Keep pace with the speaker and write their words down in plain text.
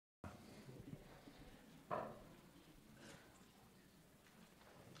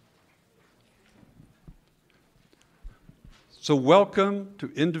So welcome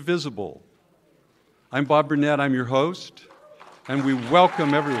to Indivisible. I'm Bob Burnett, I'm your host, and we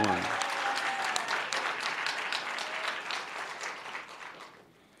welcome everyone.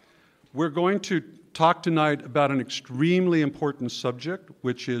 We're going to talk tonight about an extremely important subject,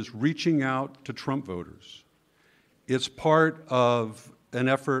 which is reaching out to Trump voters. It's part of an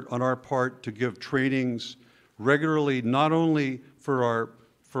effort on our part to give trainings regularly, not only for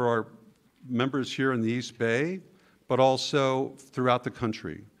our members here in the East Bay, but also throughout the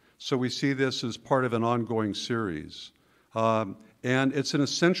country. So we see this as part of an ongoing series. And it's an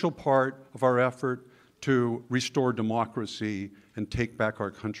essential part of our effort to restore democracy and take back our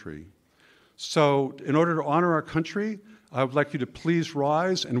country. So in order to honor our country, I would like you to please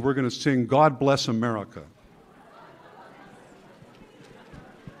rise, and we're going to sing God Bless America.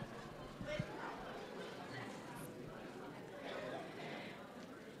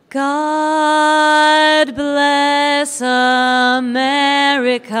 God bless America,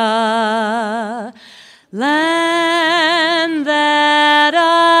 land that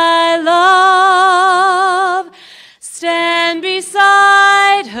I love. Stand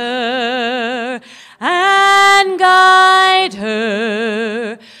beside her and guide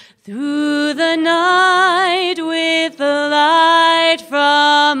her through the night with the light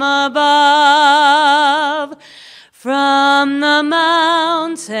from above. From the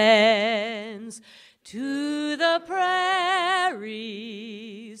mountains to the prairies,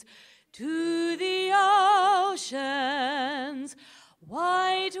 to the oceans,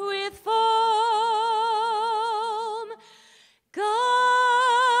 white with foam.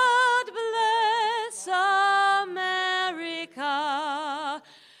 God bless America,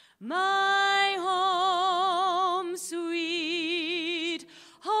 my home, sweet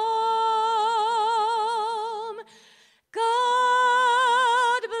home.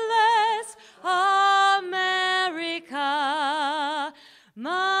 God bless America,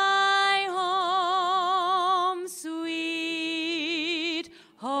 my home, sweet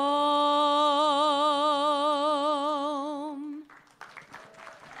home.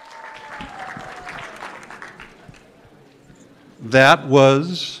 That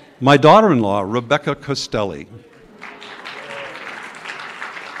was my daughter-in-law, Rebecca Costelli.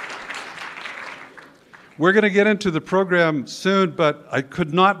 We're going to get into the program soon, but I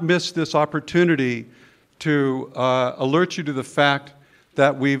could not miss this opportunity to alert you to the fact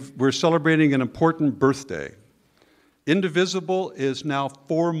that we're celebrating an important birthday. Indivisible is now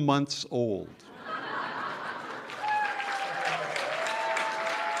 4 months old.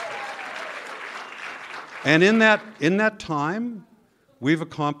 And in that time, we've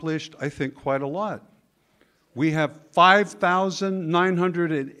accomplished, I think, quite a lot. We have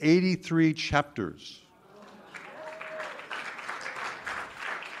 5,983 chapters.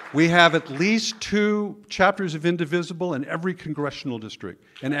 We have at least 2 chapters of Indivisible in every congressional district,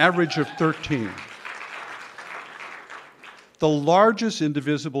 an average of 13. The largest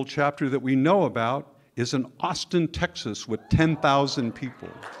Indivisible chapter that we know about is in Austin, Texas, with 10,000 people.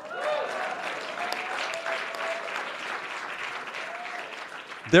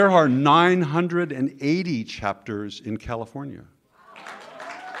 There are 980 chapters in California.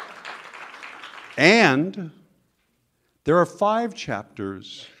 And there are 5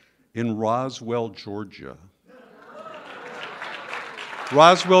 chapters in Roswell, Georgia.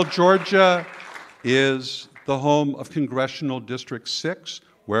 Roswell, Georgia is the home of Congressional District 6,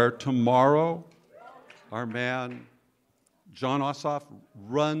 where tomorrow our man, Jon Ossoff,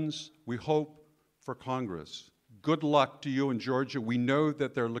 runs, we hope, for Congress. Good luck to you in Georgia. We know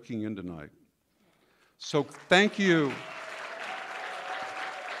that they're looking in tonight. So thank you.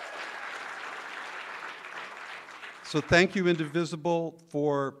 So thank you, Indivisible,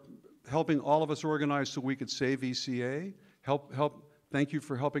 for helping all of us organize so we could save ECA. Thank you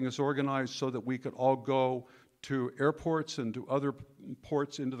for helping us organize so that we could all go to airports and to other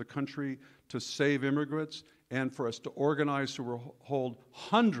ports into the country to save immigrants, and for us to organize so we'll hold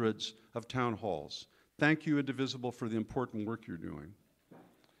hundreds of town halls. Thank you, Indivisible, for the important work you're doing.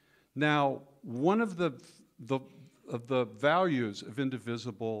 Now, one of the values of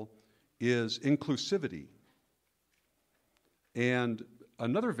Indivisible is inclusivity. And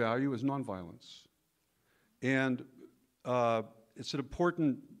another value is nonviolence. And it's an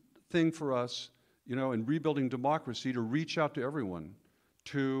important thing for us, you know, in rebuilding democracy, to reach out to everyone,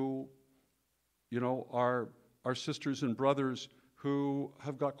 to, you know, our sisters and brothers who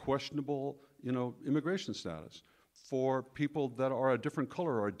have got questionable, you know, immigration status, for people that are a different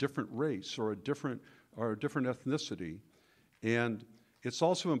color or a different race or a different ethnicity. And it's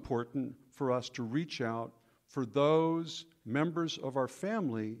also important for us to reach out for those members of our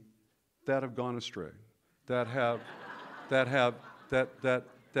family that have gone astray, that have that have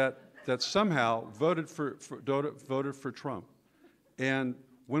that somehow voted for Trump. And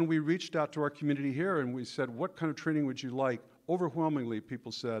when we reached out to our community here and we said, what kind of training would you like? Overwhelmingly,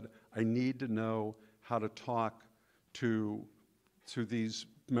 people said, I need to know how to talk to these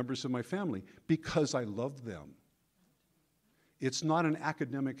members of my family because I love them. It's not an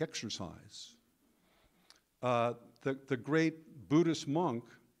academic exercise. The great Buddhist monk,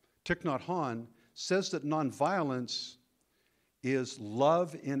 Thich Nhat Hanh, says that nonviolence is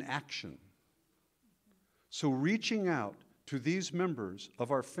love in action. So reaching out to these members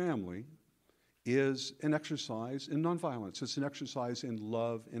of our family is an exercise in nonviolence. It's an exercise in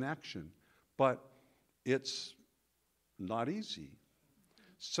love in action. But it's not easy.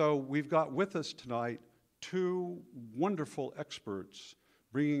 So we've got with us tonight two wonderful experts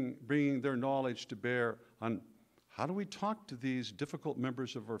bringing their knowledge to bear on how do we talk to these difficult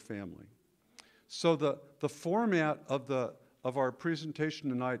members of our family. So the format of our presentation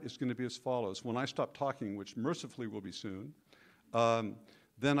tonight is going to be as follows. When I stop talking, which mercifully will be soon,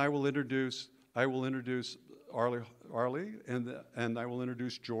 then I will introduce Arlie and I will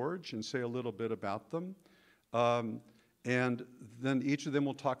introduce George and say a little bit about them. And then each of them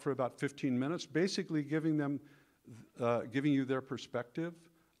will talk for about 15 minutes, basically giving you their perspective.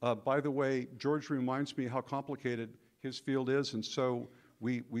 By the way, George reminds me how complicated his field is, and so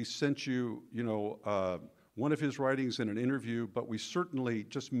we sent you, one of his writings in an interview, but we certainly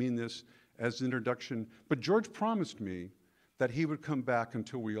just mean this as an introduction. But George promised me that he would come back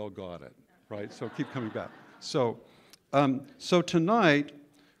until we all got it, right? So keep coming back. So tonight,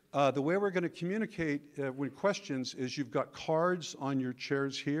 the way we're going to communicate with questions is you've got cards on your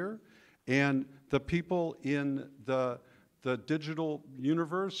chairs here, and the people in the digital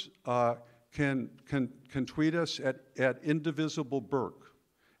universe can tweet us at Indivisible Burke,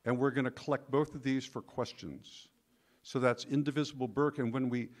 and we're going to collect both of these for questions. So that's Indivisible Burke, and when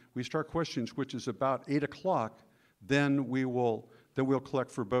we start questions, which is about 8 o'clock, then we'll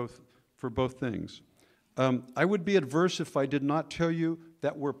collect for both things. I would be adverse if I did not tell you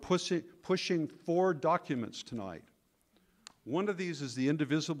that we're pushing 4 documents tonight. One of these is the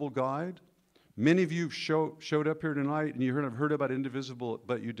Indivisible Guide. Many of you showed up here tonight and you have heard about Indivisible,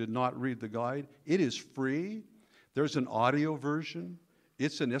 but you did not read the guide. It is free. There's an audio version.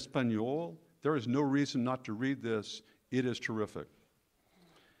 It's in Espanol. There is no reason not to read this. It is terrific.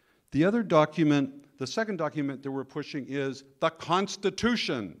 The other document, the second document that we're pushing is the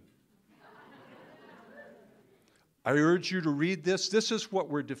Constitution. I urge you to read this. This is what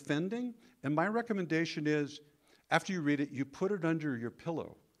we're defending. And my recommendation is, after you read it, you put it under your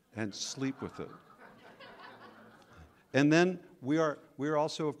pillow and sleep with it. And then we are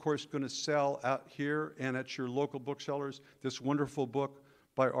also, of course, going to sell out here and at your local booksellers this wonderful book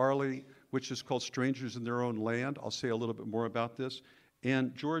by Arlie, which is called Strangers in Their Own Land. I'll say a little bit more about this.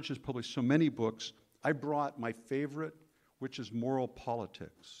 And George has published so many books. I brought my favorite, which is Moral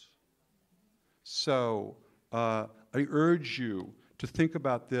Politics. So I urge you to think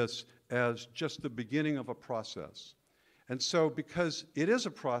about this as just the beginning of a process. And so because it is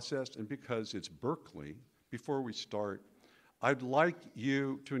a process and because it's Berkeley, before we start, I'd like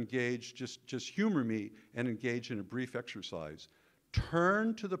you to engage, just humor me and engage in a brief exercise.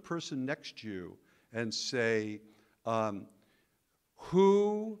 Turn to the person next to you and say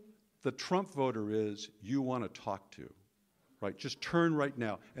who the Trump voter is you want to talk to. Right, just turn right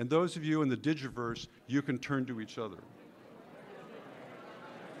now. And those of you in the Digiverse, you can turn to each other.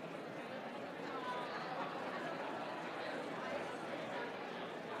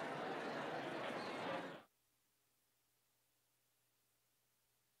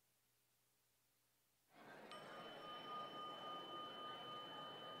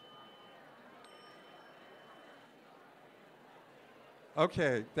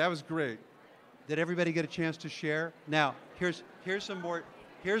 Okay, that was great. Did everybody get a chance to share? Now, here's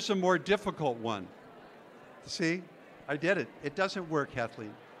a more difficult one. See, I did it. It doesn't work,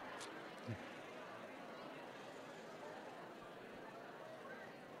 Kathleen.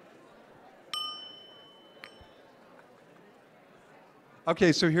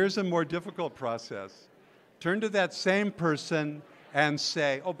 Okay, so here's a more difficult process. Turn to that same person and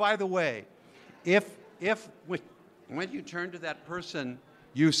say, oh, by the way, if when you turn to that person,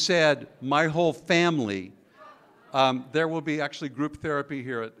 you said, my whole family, there will be actually group therapy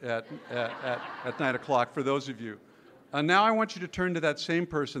here at 9 o'clock for those of you. Now I want you to turn to that same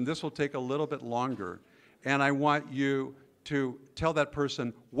person. This will take a little bit longer. And I want you to tell that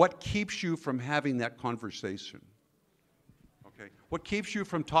person what keeps you from having that conversation. Okay? What keeps you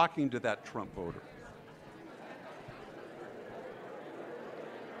from talking to that Trump voter?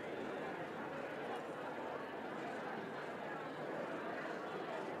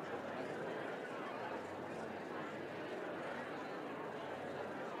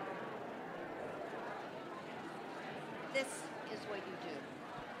 this is what you do.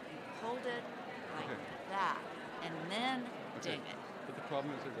 You hold it like Okay. that, and then Okay. ding it. But the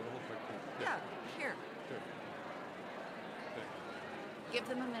problem is I got a whole back thing. Yeah, here. Here. Okay. Give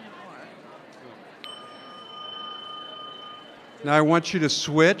them a minute more. Now I want you to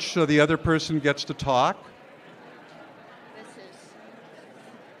switch so the other person gets to talk. This is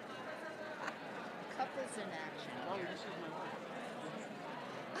couples in action. Oh, this is my wife.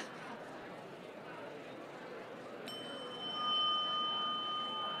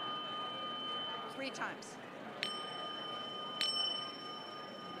 3 times.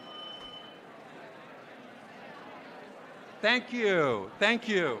 Thank you. Thank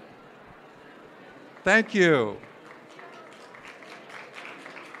you. Thank you.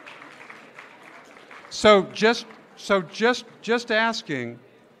 So just asking,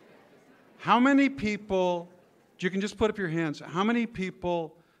 how many people, you can just put up your hands, how many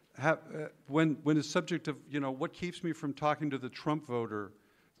people have, when the subject of, what keeps me from talking to the Trump voter,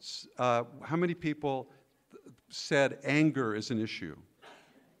 how many people said anger is an issue?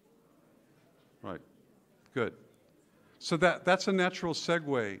 Right, good. So that's a natural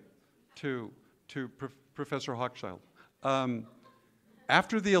segue to Professor Hochschild.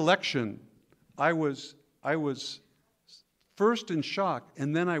 After the election, I was first in shock,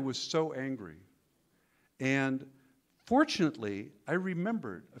 and then I was so angry. And fortunately, I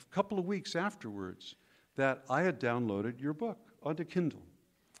remembered a couple of weeks afterwards that I had downloaded your book onto Kindle.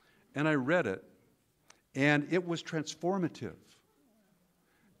 And I read it, and it was transformative.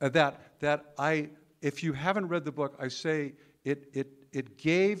 If you haven't read the book, I say it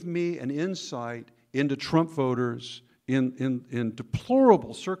gave me an insight into Trump voters in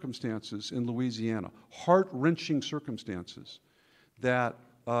deplorable circumstances in Louisiana, heart-wrenching circumstances that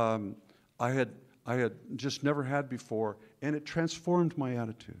I had just never had before, and it transformed my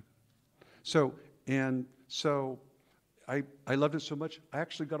attitude. So I loved it so much, I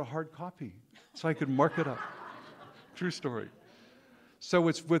actually got a hard copy so I could mark it up. True story. So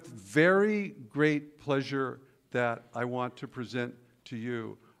it's with very great pleasure that I want to present to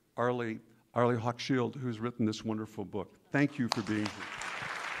you Arlie Hochschild, who's written this wonderful book. Thank you for being here.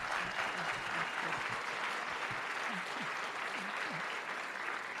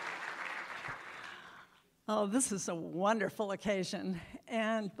 Oh, this is a wonderful occasion.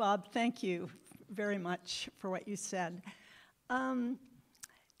 And Bob, thank you very much for what you said.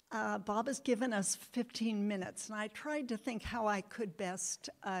 Bob has given us 15 minutes, and I tried to think how I could best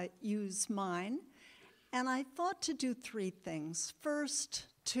use mine. And I thought to do 3 things. First,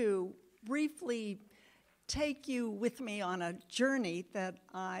 to briefly take you with me on a journey that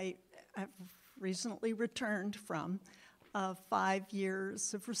I have recently returned from, 5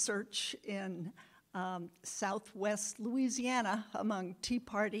 years of research in Southwest Louisiana among Tea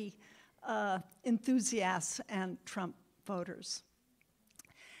Party enthusiasts and Trump voters.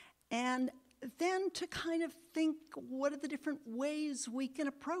 And then to kind of think, what are the different ways we can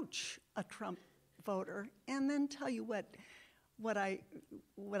approach a Trump voter, and then tell you what I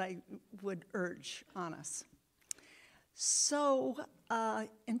would urge on us. So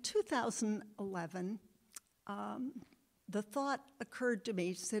in 2011, the thought occurred to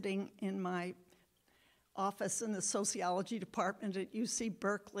me sitting in my office in the sociology department at UC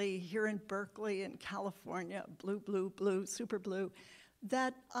Berkeley, here in Berkeley in California, blue, blue, blue, super blue,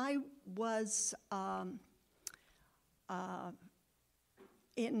 that I was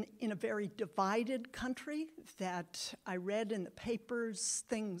in a very divided country, that I read in the papers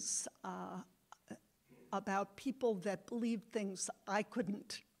things about people that believed things I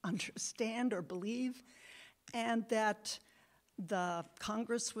couldn't understand or believe, and that the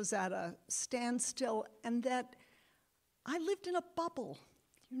Congress was at a standstill, and that I lived in a bubble,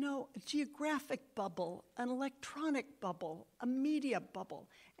 a geographic bubble, an electronic bubble, a media bubble,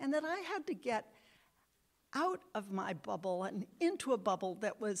 and that I had to get out of my bubble and into a bubble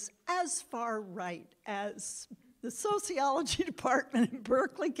that was as far right as the sociology department in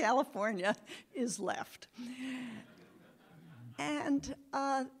Berkeley, California, is left. And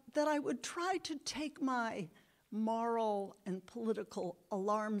that I would try to take my moral and political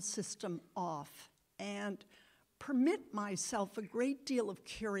alarm system off and permit myself a great deal of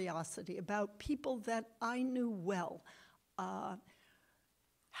curiosity about people that I knew well,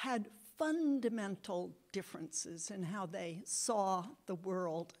 had fundamental differences in how they saw the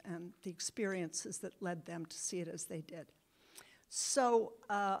world and the experiences that led them to see it as they did. So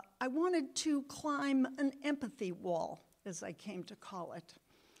I wanted to climb an empathy wall, as I came to call it.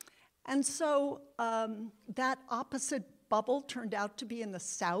 And so that opposite bubble turned out to be in the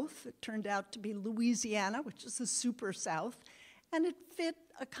South. It turned out to be Louisiana, which is the super South. And it fit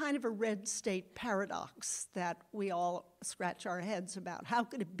a kind of a red state paradox that we all scratch our heads about. How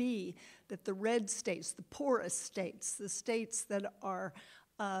could it be that the red states, the poorest states, the states that are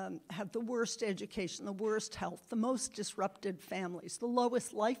have the worst education, the worst health, the most disrupted families, the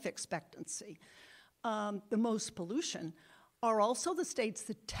lowest life expectancy, the most pollution, are also the states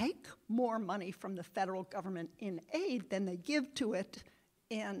that take more money from the federal government in aid than they give to it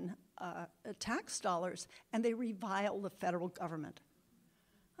in tax dollars, and they revile the federal government.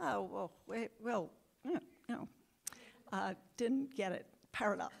 Oh, well, wait, well, didn't get it.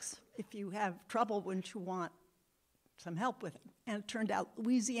 Paradox. If you have trouble, wouldn't you want some help with it? And it turned out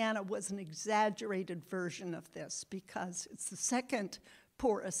Louisiana was an exaggerated version of this because it's the second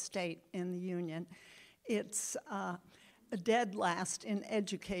poorest state in the Union. It's dead last in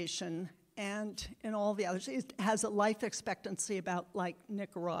education and in all the others. It has a life expectancy about like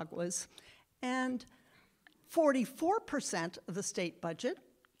Nicaragua's. And 44% of the state budget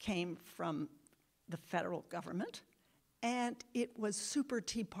came from the federal government. And it was super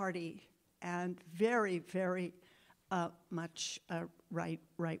Tea Party and very, very much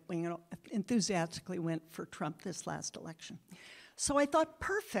right-wing, and enthusiastically went for Trump this last election. So I thought,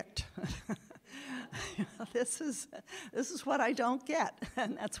 perfect. This is what I don't get,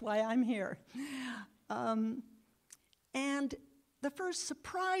 and that's why I'm here. And the first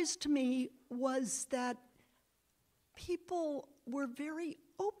surprise to me was that people were very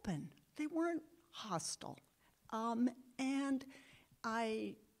open. They weren't hostile. And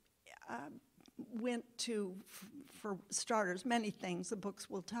I went to, for starters, many things, the books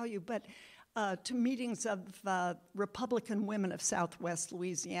will tell you, but to meetings of Republican women of Southwest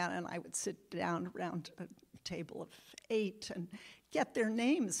Louisiana, and I would sit down around a table of 8 and get their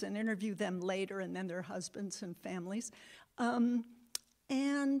names and interview them later, and then their husbands and families.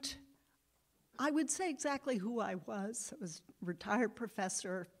 And I would say exactly who I was. I was a retired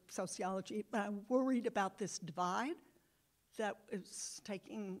professor of sociology, but I'm worried about this divide that is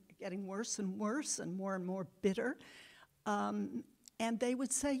getting worse and worse and more bitter. And they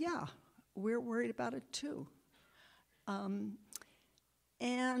would say, yeah, we're worried about it too. And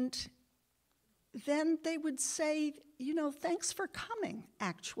then they would say, thanks for coming,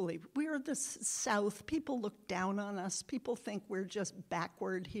 actually. We're the South. People look down on us. People think we're just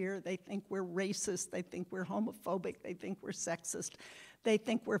backward here. They think we're racist. They think we're homophobic. They think we're sexist. They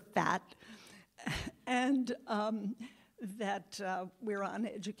think we're fat. And that we're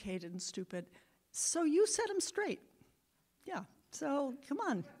uneducated and stupid. So you set them straight. Yeah, so come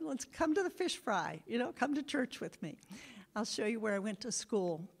on, let's come to the fish fry, come to church with me. I'll show you where I went to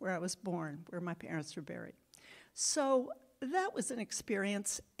school, where I was born, where my parents were buried. So that was an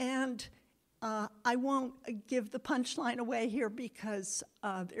experience, and I won't give the punchline away here because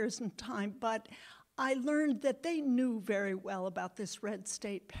there isn't time, but I learned that they knew very well about this red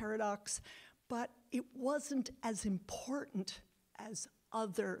state paradox, but it wasn't as important as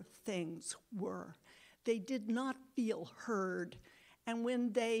other things were. They did not feel heard. And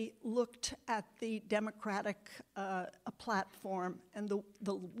when they looked at the Democratic platform and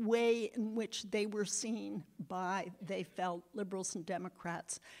the way in which they were seen by, they felt, liberals and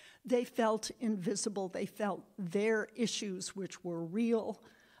Democrats, they felt invisible. They felt their issues, which were real,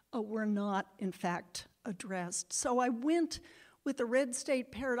 were not, in fact, addressed. So I went with the red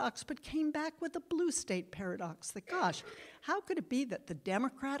state paradox, but came back with a blue state paradox. That, gosh, how could it be that the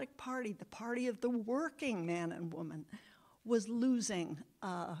Democratic Party, the party of the working man and woman, was losing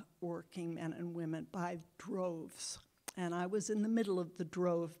working men and women by droves? And I was in the middle of the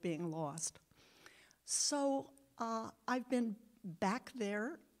drove being lost. So I've been back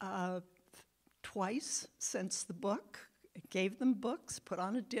there twice since the book. I gave them books, put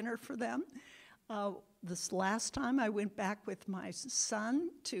on a dinner for them. This last time I went back with my son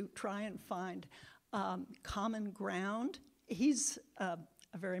to try and find common ground. He's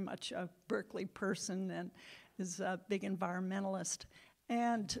very much a Berkeley person and is a big environmentalist.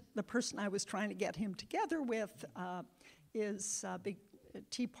 And the person I was trying to get him together with is a big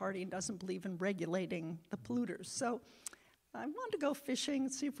Tea Party and doesn't believe in regulating the polluters. So I wanted to go fishing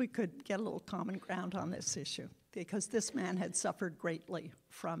and see if we could get a little common ground on this issue, because this man had suffered greatly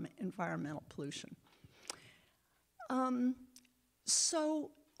from environmental pollution.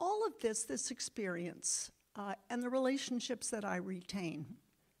 So all of this experience, and the relationships that I retain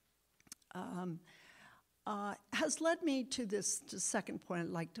has led me to the second point I'd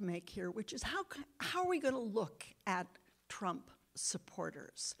like to make here, which is how are we going to look at Trump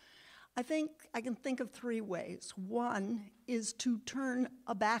supporters? I think I can think of 3 ways. One is to turn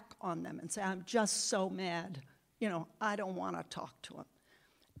a back on them and say, I'm just so mad, I don't want to talk to him.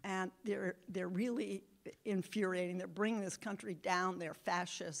 And there really infuriating. They're bringing this country down. They're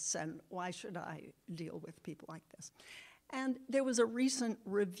fascists, and why should I deal with people like this? And there was a recent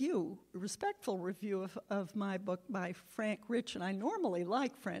review, a respectful review of my book by Frank Rich, and I normally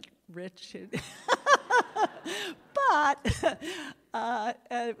like Frank Rich, but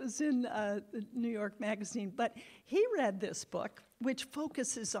it was in the New York Magazine. But he read this book, which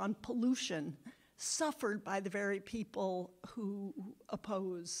focuses on pollution suffered by the very people who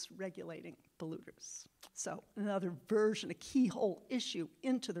oppose regulating polluters. So another version, a keyhole issue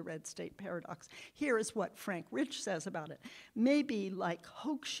into the red state paradox. Here is what Frank Rich says about it. Maybe like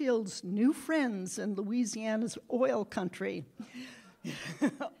Hochschild's new friends in Louisiana's oil country.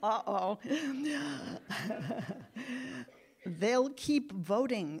 Uh-oh. They'll keep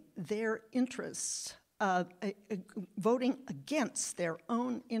voting their interests, voting against their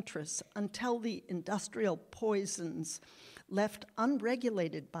own interests until the industrial poisons left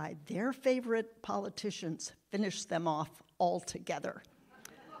unregulated by their favorite politicians finish them off altogether.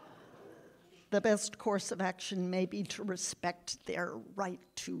 The best course of action may be to respect their right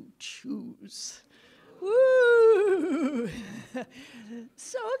to choose. Woo!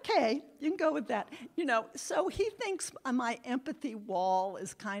 So, okay, you can go with that. You know, so he thinks my empathy wall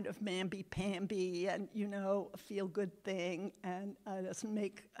is kind of mamby-pamby and, you know, a feel-good thing, and doesn't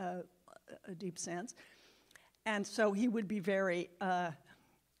make a deep sense. And so he would be very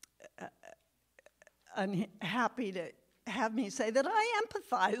unhappy to have me say that I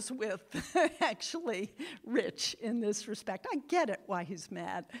empathize with, actually, Rich in this respect. I get it why he's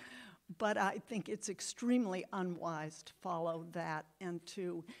mad. But I think it's extremely unwise to follow that and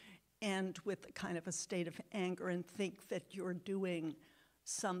to end with a kind of a state of anger and think that you're doing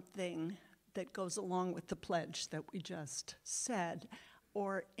something that goes along with the pledge that we just said,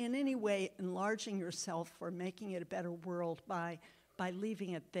 or in any way enlarging yourself or making it a better world by leaving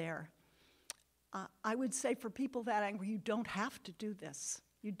it there. I would say for people that angry, you don't have to do this.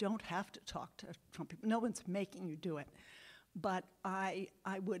 You don't have to talk to Trump people. No one's making you do it. But I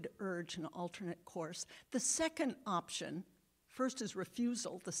would urge an alternate course. The second option, first is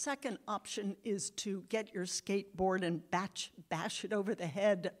refusal. The second option is to get your skateboard and bash it over the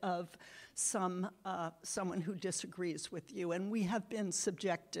head of someone who disagrees with you. And we have been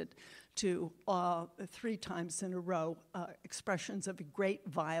subjected to 3 times in a row expressions of great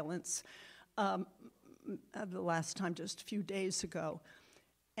violence. The last time just a few days ago.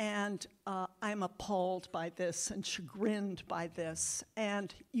 And I'm appalled by this and chagrined by this.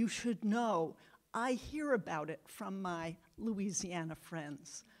 And you should know, I hear about it from my Louisiana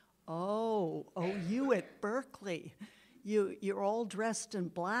friends. Oh, you at Berkeley. You're all dressed in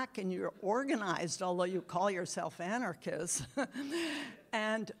black and you're organized, although you call yourself anarchists.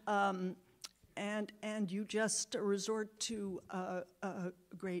 And you just resort to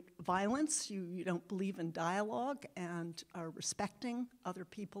great violence. You don't believe in dialogue and respecting other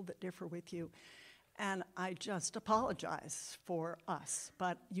people that differ with you. And I just apologize for us.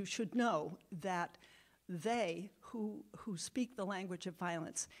 But you should know that they who speak the language of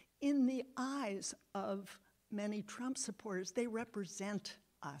violence, in the eyes of many Trump supporters, they represent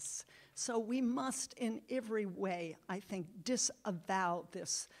us. So we must, in every way, I think, disavow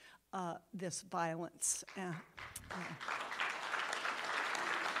this violence.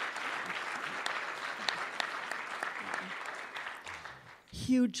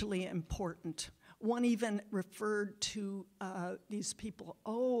 Hugely important. One even referred to these people,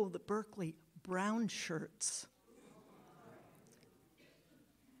 the Berkeley brown shirts.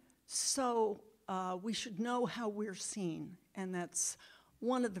 So we should know how we're seen, and that's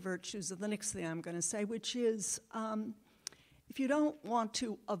one of the virtues of the next thing I'm going to say, which is if you don't want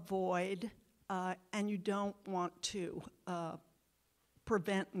to avoid and you don't want to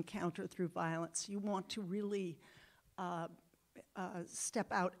prevent and counter through violence, you want to really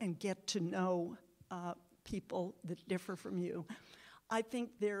step out and get to know people that differ from you. I think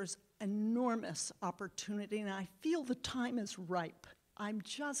there's enormous opportunity, and I feel the time is ripe. I'm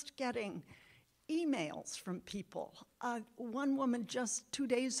just getting emails from people. One woman just 2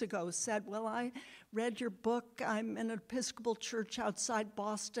 days ago said, well, I read your book. I'm in an Episcopal church outside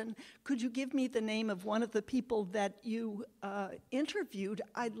Boston. Could you give me the name of one of the people that you interviewed?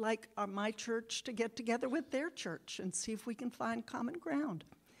 I'd like my church to get together with their church and see if we can find common ground.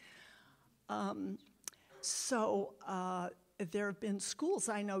 So there have been schools.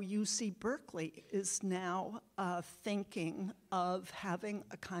 I know UC Berkeley is now thinking of having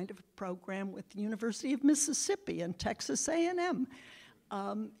a kind of program with the University of Mississippi and Texas A&M,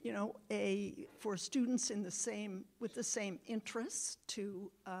 for students with the same interests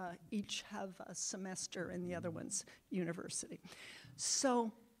to each have a semester in the other one's university.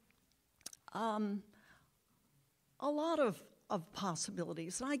 So a lot of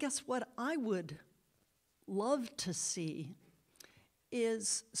possibilities. And I guess what I would love to see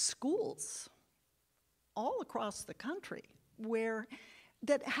is schools all across the country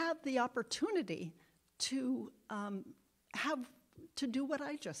that have the opportunity to do what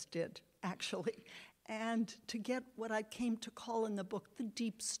I just did, actually, and to get what I came to call in the book the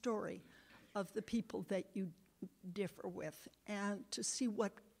deep story of the people that you differ with, and to see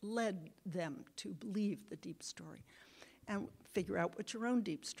what led them to believe the deep story and figure out what your own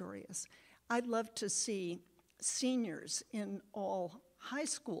deep story is. I'd love to see seniors in all high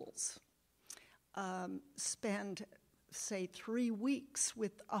schools spend, say, 3 weeks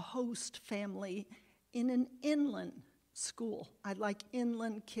with a host family in an inland school. I'd like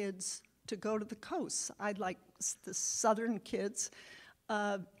inland kids to go to the coast. I'd like the southern kids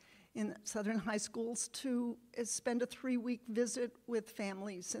in southern high schools to spend a 3-week visit with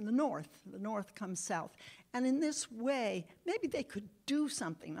families in the north. The north comes south. And in this way, maybe they could do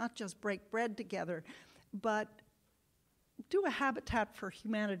something, not just break bread together, but do a Habitat for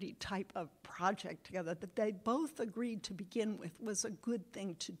Humanity type of project together that they both agreed to begin with was a good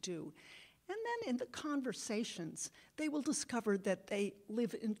thing to do. And then in the conversations, they will discover that they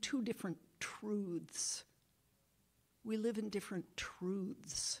live in 2 different truths. We live in different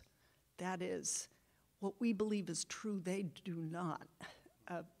truths. That is, what we believe is true, they do not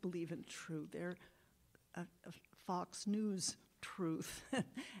believe in true. They're a Fox News truth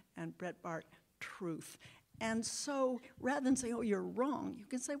and Breitbart truth. And so rather than say, oh, you're wrong, you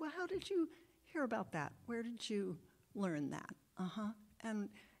can say, well, how did you hear about that? Where did you learn that?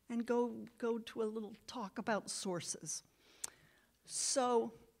 And go to a little talk about sources.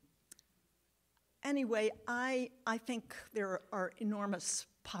 So anyway, I think there are enormous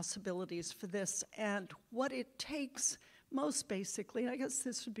possibilities for this, and what it takes most basically, and I guess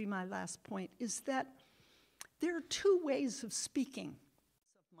this would be my last point, is that there are 2 ways of speaking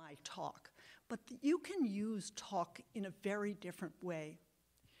of my talk, but you can use talk in a very different way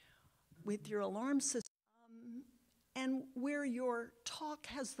with your alarm system, and where your talk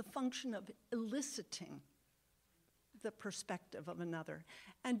has the function of eliciting the perspective of another.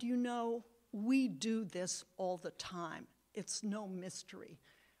 And you know, we do this all the time. It's no mystery.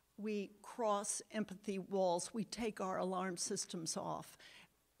 We cross empathy walls. We take our alarm systems off,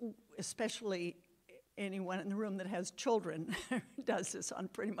 especially anyone in the room that has children does this on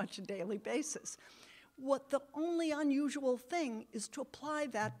pretty much a daily basis. What the only unusual thing is to apply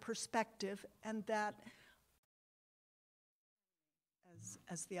that perspective and that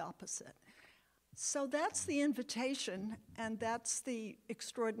as the opposite. So that's the invitation, and that's the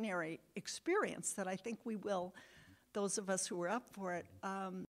extraordinary experience that I think we will, those of us who are up for it.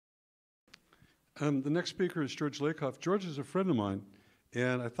 The next speaker is George Lakoff. George is a friend of mine,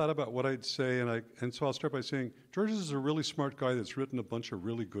 and I thought about what I'd say, and so I'll start by saying George is a really smart guy that's written a bunch of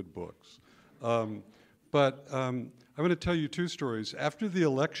really good books. But I'm going to tell you 2 stories. After the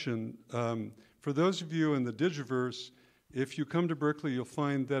election, for those of you in the Digiverse, if you come to Berkeley, you'll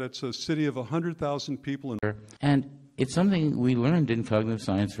find that it's a city of 100,000 people. And it's something we learned in cognitive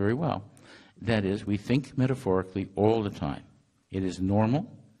science very well. That is, we think metaphorically all the time. It is normal.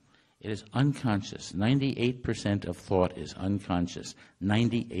 It is unconscious. 98% of thought is unconscious.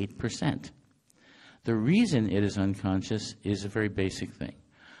 98%. The reason it is unconscious is a very basic thing.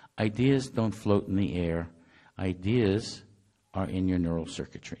 Ideas don't float in the air. Ideas are in your neural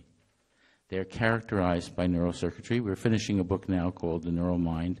circuitry. They're characterized by neural circuitry. We're finishing a book now called The Neural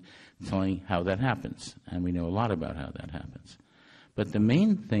Mind, telling how that happens, and we know a lot about how that happens. But the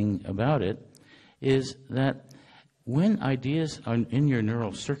main thing about it is that when ideas are in your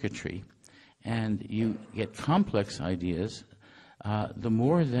neural circuitry and you get complex ideas, the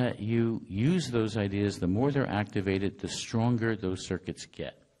more that you use those ideas, the more they're activated, the stronger those circuits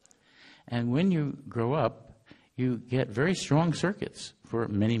get. And when you grow up, you get very strong circuits for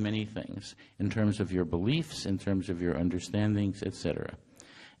many, many things in terms of your beliefs, in terms of your understandings, etc.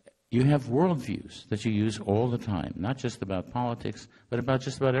 You have worldviews that you use all the time, not just about politics, but about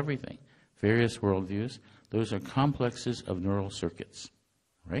just about everything. Various worldviews, those are complexes of neural circuits,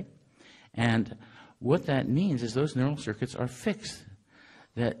 right? And what that means is those neural circuits are fixed,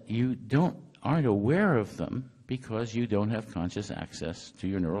 that you aren't aware of them because you don't have conscious access to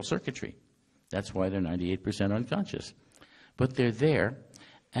your neural circuitry. That's why they're 98% unconscious. But they're there,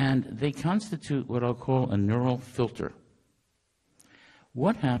 and they constitute what I'll call a neural filter.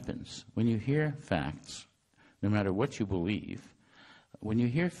 What happens when you hear facts, no matter what you believe, when you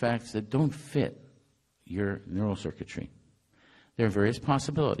hear facts that don't fit your neural circuitry? There are various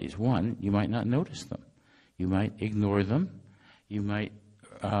possibilities. One, you might not notice them. You might ignore them. You might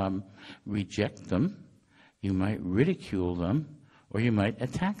reject them. You might ridicule them, or you might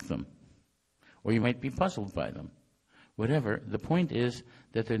attack them, or you might be puzzled by them. Whatever, the point is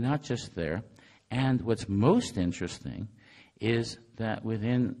that they're not just there. And what's most interesting is that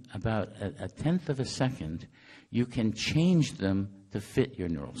within about a tenth of a second, you can change them to fit your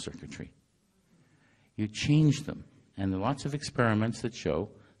neural circuitry. You change them. And there are lots of experiments that show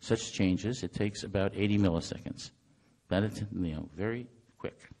such changes. It takes about 80 milliseconds. That is, very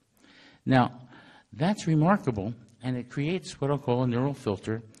quick. Now, that's remarkable, and it creates what I'll call a neural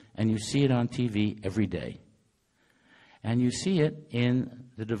filter, and you see it on TV every day. And you see it in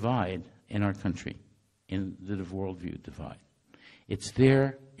the divide in our country, in the worldview divide. It's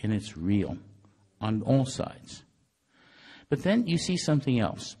there and it's real on all sides. But then you see something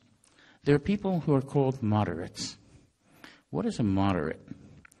else. There are people who are called moderates. What is a moderate?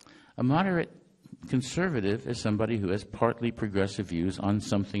 A moderate conservative is somebody who has partly progressive views on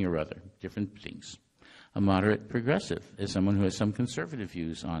something or other, different things. A moderate progressive is someone who has some conservative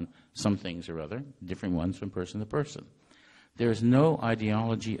views on some things or other, different ones from person to person. There is no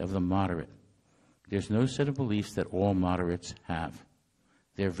ideology of the moderate. There's no set of beliefs that all moderates have.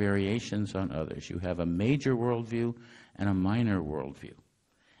 They're variations on others. You have a major worldview and a minor worldview,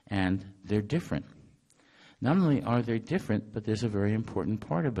 and they're different. Not only are they different, but there's a very important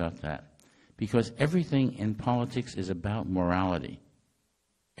part about that, because everything in politics is about morality.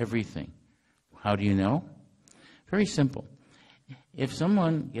 Everything. How do you know? Very simple. If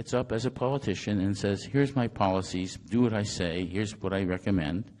someone gets up as a politician and says, here's my policies, do what I say, here's what I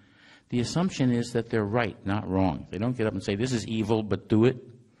recommend, the assumption is that they're right, not wrong. They don't get up and say, this is evil, but do it.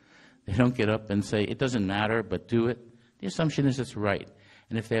 They don't get up and say, it doesn't matter, but do it. The assumption is it's right.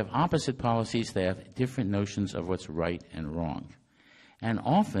 And if they have opposite policies, they have different notions of what's right and wrong. And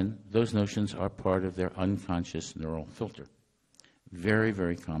often, those notions are part of their unconscious neural filter. Very,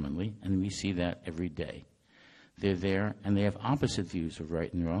 very commonly, and we see that every day. They're there, and they have opposite views of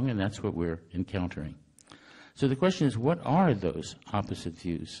right and wrong, and that's what we're encountering. So the question is, what are those opposite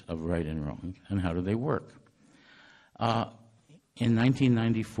views of right and wrong, and how do they work? In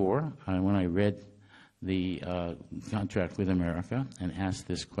 1994, when I read the contract with America and asked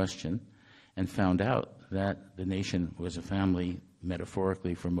this question and found out that the nation was a family,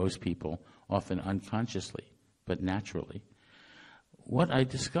 metaphorically for most people, often unconsciously, but naturally, what I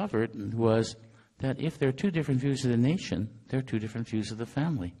discovered was that if there are two different views of the nation, there are two different views of the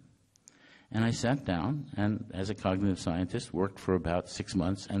family. And I sat down and, as a cognitive scientist, worked for about 6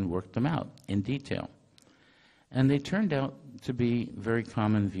 months and worked them out in detail. And they turned out to be very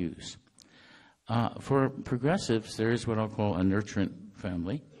common views. For progressives, there is what I'll call a nurturant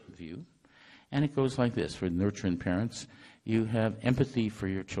family view. And it goes like this. For nurturant parents, you have empathy for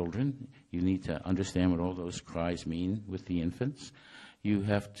your children. You need to understand what all those cries mean with the infants. You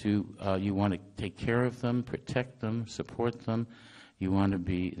have to, you want to take care of them, protect them, support them. You want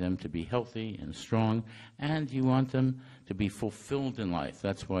them to be healthy and strong, and you want them to be fulfilled in life.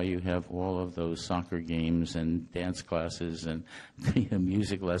 That's why you have all of those soccer games and dance classes and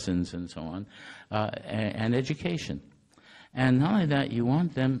music lessons and so on, and education. And not only that, you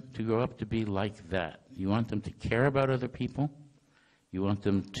want them to grow up to be like that. You want them to care about other people. You want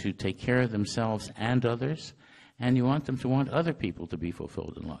them to take care of themselves and others. And you want them to want other people to be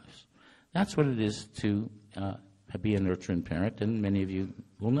fulfilled in life. That's what it is to be a nurturing parent, and many of you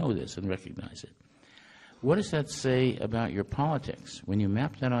will know this and recognize it. What does that say about your politics? When you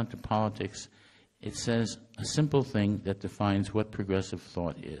map that onto politics, it says a simple thing that defines what progressive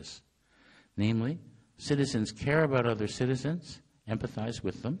thought is. Namely, citizens care about other citizens, empathize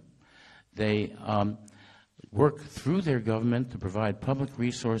with them. They work through their government to provide public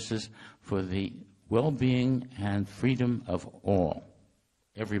resources for the well-being and freedom of all,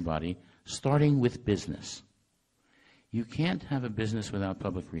 everybody, starting with business. You can't have a business without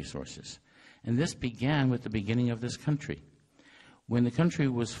public resources. And this began with the beginning of this country. When the country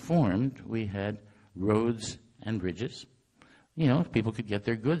was formed, we had roads and bridges. You know, people could get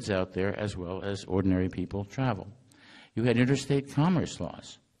their goods out there as well as ordinary people travel. You had interstate commerce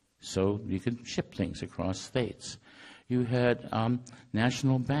laws, so you could ship things across states. You had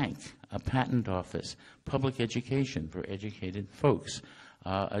National Bank, a patent office, public education for educated folks,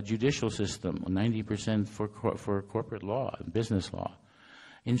 a judicial system, 90% for corporate law and business law.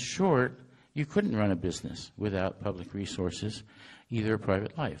 In short, you couldn't run a business without public resources, either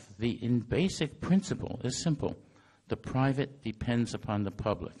private life. The basic principle is simple. The private depends upon the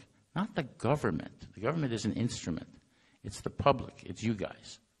public, not the government. The government is an instrument. It's the public. It's you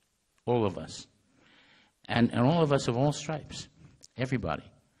guys, all of us. And all of us of all stripes, everybody.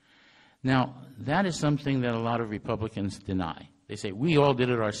 Now, that is something that a lot of Republicans deny. They say, we all did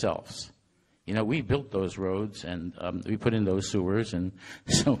it ourselves. You know, we built those roads, and we put in those sewers, and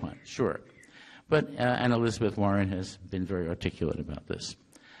so on. Sure. But, and Elizabeth Warren has been very articulate about this.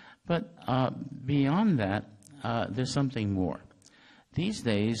 But beyond that, there's something more. These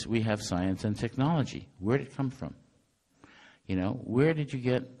days, we have science and technology. Where did it come from? You know, where did you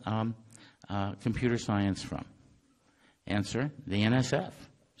get computer science from? Answer, the NSF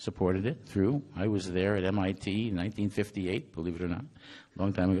supported it through, I was there at MIT in 1958, believe it or not, a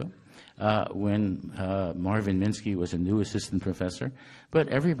long time ago, when Marvin Minsky was a new assistant professor. But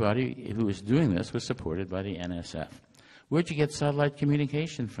everybody who was doing this was supported by the NSF. Where'd you get satellite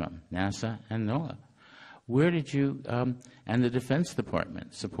communication from? NASA and NOAA. Where did you, and the Defense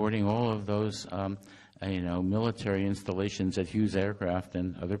Department, supporting all of those, military installations at Hughes Aircraft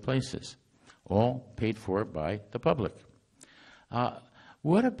and other places, all paid for by the public.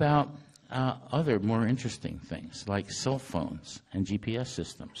 What about other more interesting things like cell phones and GPS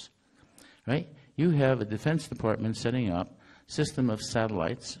systems, right? You have a Defense Department setting up a system of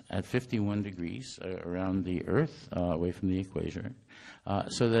satellites at 51 degrees around the Earth, away from the equator,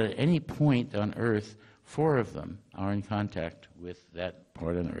 so that at any point on Earth, 4 of them are in contact with that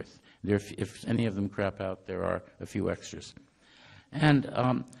part on Earth. If any of them crap out, there are a few extras.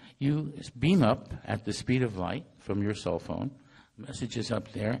 And you beam up at the speed of light from your cell phone, message is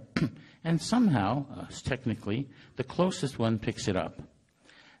up there, and somehow, technically, the closest one picks it up.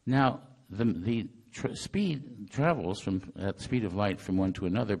 Now, the speed travels from at the speed of light from one to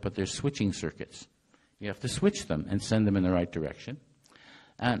another, but there's switching circuits. You have to switch them and send them in the right direction.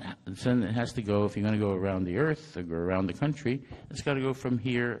 And then it has to go, if you're going to go around the Earth or go around the country, it's got to go from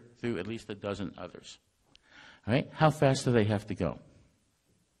here through at least a dozen others. All right? How fast do they have to go?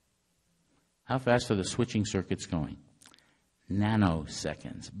 How fast are the switching circuits going?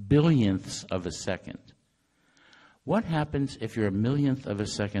 Nanoseconds, billionths of a second. What happens if you're a millionth of a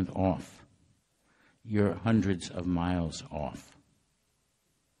second off? You're hundreds of miles off.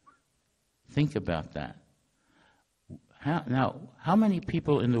 Think about that. How many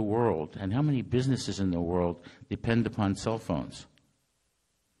people in the world and how many businesses in the world depend upon cell phones?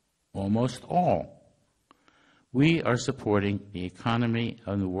 Almost all. We are supporting the economy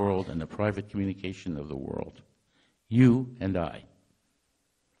of the world and the private communication of the world. You and I.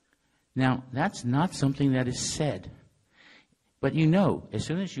 Now, that's not something that is said. But you know, as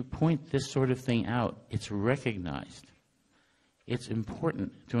soon as you point this sort of thing out, it's recognized. It's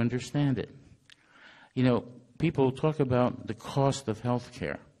important to understand it. You know, people talk about the cost of health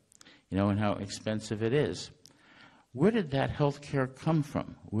care, and how expensive it is. Where did that health care come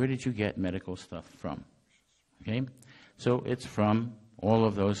from? Where did you get medical stuff from? Okay? So it's from all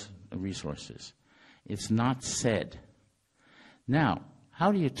of those resources. It's not said. Now,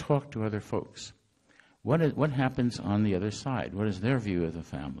 how do you talk to other folks? What happens on the other side? What is their view of the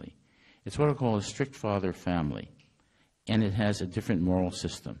family? It's what I call a strict father family, and it has a different moral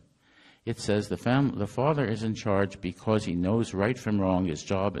system. It says the father is in charge because he knows right from wrong. His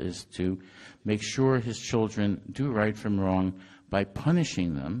job is to make sure his children do right from wrong by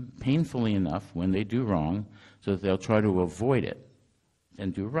punishing them painfully enough when they do wrong so that they'll try to avoid it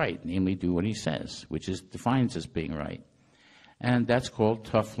and do right, namely do what he says, which is defines as being right. And that's called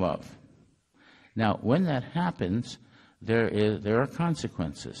tough love. Now, when that happens, there are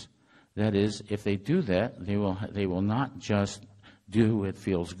consequences. That is, if they do that, they will not just do what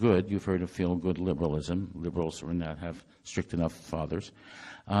feels good. You've heard of feel-good liberalism. Liberals will not have strict enough fathers.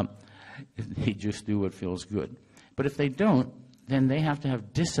 They just do what feels good. But if they don't, then they have to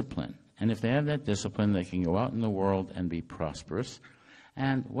have discipline. And if they have that discipline, they can go out in the world and be prosperous.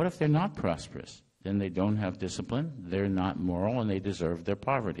 And what if they're not prosperous? Then they don't have discipline, they're not moral, and they deserve their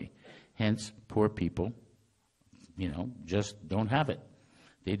poverty. Hence, poor people, just don't have it.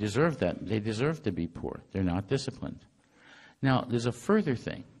 They deserve that. They deserve to be poor. They're not disciplined. Now, there's a further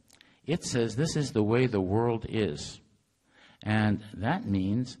thing. It says this is the way the world is. And that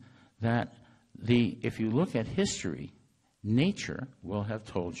means that if you look at history, nature will have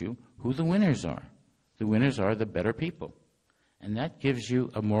told you who the winners are. The winners are the better people. And that gives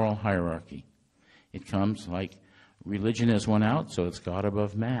you a moral hierarchy. It comes like religion has won out, so it's God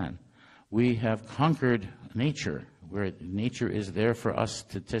above man. We have conquered nature, where nature is there for us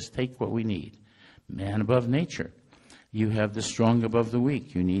to just take what we need. Man above nature. You have the strong above the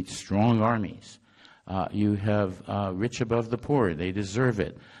weak. You need strong armies. You have rich above the poor. They deserve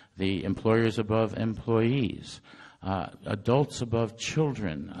it. The employers above employees. Adults above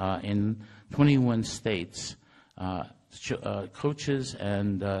children. In 21 states, coaches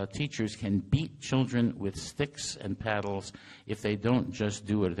and teachers can beat children with sticks and paddles if they don't just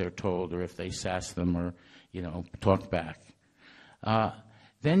do what they're told or if they sass them or, talk back.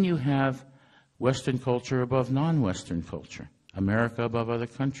 Then you have Western culture above non-Western culture, America above other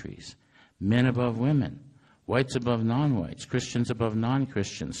countries, men above women, whites above non-whites, Christians above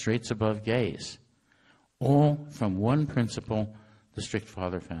non-Christians, straights above gays, all from one principle, the strict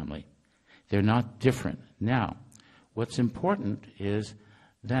father family. They're not different. Now, what's important is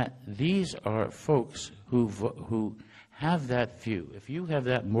that these are folks who have that view. If you have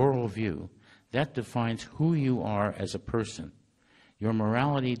that moral view, that defines who you are as a person. Your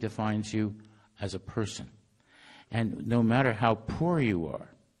morality defines you as a person. And no matter how poor you are,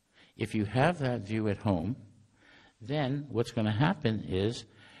 if you have that view at home, then what's going to happen is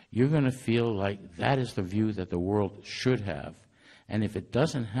you're going to feel like that is the view that the world should have. And if it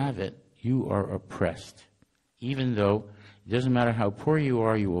doesn't have it, you are oppressed. Even though it doesn't matter how poor you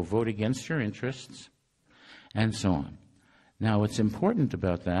are, you will vote against your interests, and so on. Now, what's important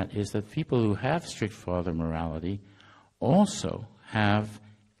about that is that people who have strict father morality also have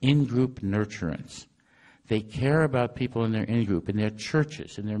in-group nurturance. They care about people in their in-group, in their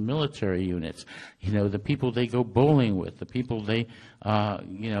churches, in their military units, the people they go bowling with, the people they, go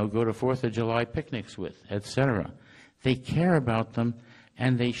to 4th of July picnics with, etc. They care about them,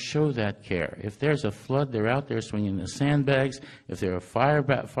 and they show that care. If there's a flood, they're out there swinging the sandbags. If there are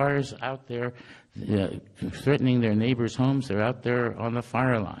fires out there threatening their neighbors' homes, they're out there on the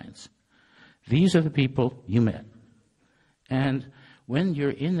fire lines. These are the people you met. And when you're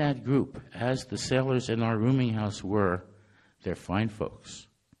in that group, as the sailors in our rooming house were, they're fine folks.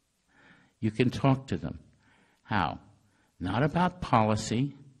 You can talk to them. How? Not about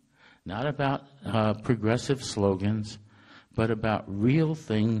policy, not about progressive slogans, but about real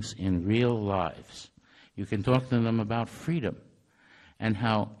things in real lives. You can talk to them about freedom and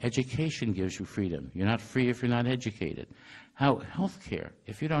how education gives you freedom. You're not free if you're not educated. How health care,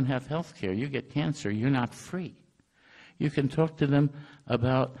 if you don't have health care, you get cancer, you're not free. You can talk to them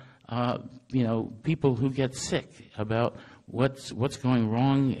about, people who get sick, about what's going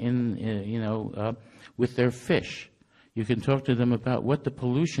wrong with their fish. You can talk to them about what the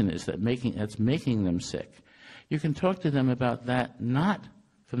pollution is that's making them sick. You can talk to them about that not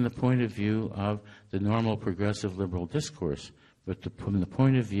from the point of view of the normal progressive liberal discourse, but from the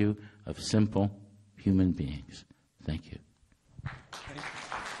point of view of simple human beings. Thank you. Thank you.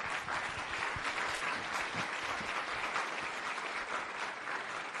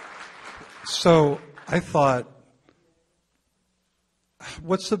 So I thought,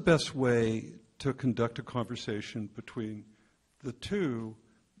 what's the best way to conduct a conversation between the two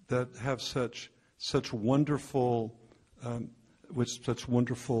that have such wonderful, with such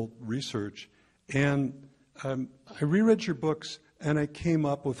wonderful research? And I reread your books, and I came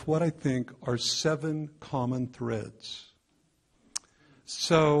up with what I think are 7 common threads.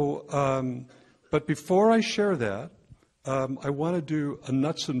 So, but before I share that, I want to do a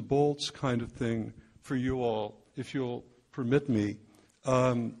nuts and bolts kind of thing for you all, if you'll permit me,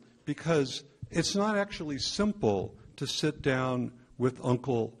 because it's not actually simple to sit down with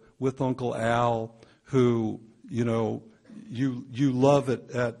Uncle Al, who you love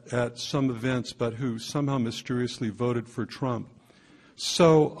at some events, but who somehow mysteriously voted for Trump.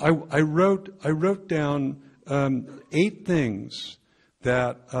 So I wrote down 8 things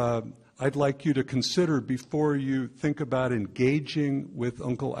that I'd like you to consider before you think about engaging with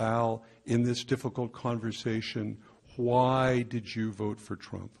Uncle Al in this difficult conversation. Why did you vote for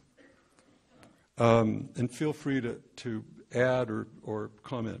Trump? And feel free to add or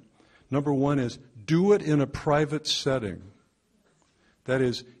comment. Number 1 is, do it in a private setting. That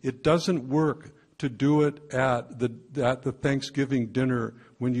is, it doesn't work to do it at the Thanksgiving dinner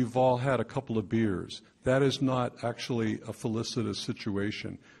when you've all had a couple of beers. That is not actually a felicitous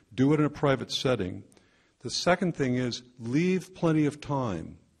situation. Do it in a private setting. The second thing is, leave plenty of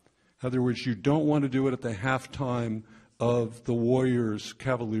time. In other words, you don't want to do it at the halftime of the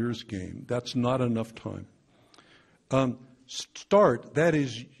Warriors-Cavaliers game. That's not enough time. That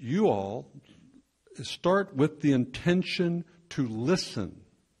is, you all, start with the intention to listen.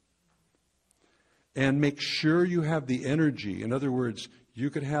 And make sure you have the energy. In other words, you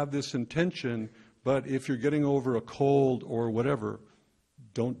could have this intention, but if you're getting over a cold or whatever,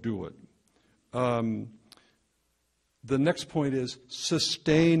 don't do it. The next point is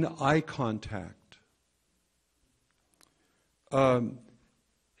sustain eye contact. And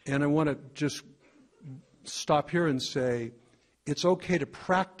I want to just stop here and say, it's okay to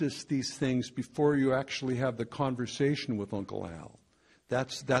practice these things before you actually have the conversation with Uncle Al.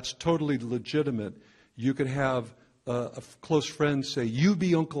 That's totally legitimate. You could have a close friend say, you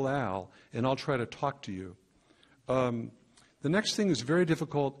be Uncle Al, and I'll try to talk to you. The next thing is very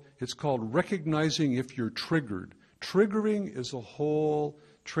difficult. It's called recognizing if you're triggered. Triggering is a whole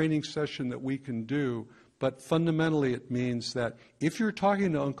training session that we can do, but fundamentally it means that if you're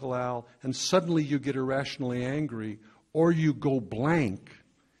talking to Uncle Al and suddenly you get irrationally angry or you go blank,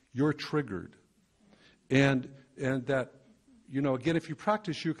 you're triggered. And that, you know, again, if you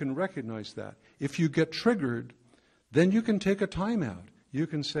practice, you can recognize that. If you get triggered, then you can take a timeout. You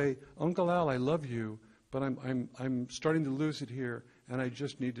can say, Uncle Al, I love you, but I'm starting to lose it here, and I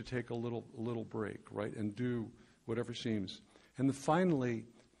just need to take a little break, right, and do whatever seems. And then finally,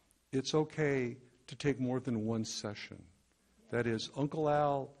 it's okay to take more than one session. That is, Uncle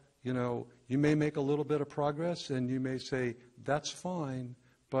Al, you know, you may make a little bit of progress, and you may say, that's fine,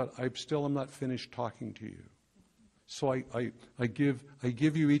 but I'm not finished talking to you. So I give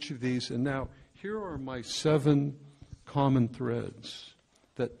you each of these, and now here are my 7 common threads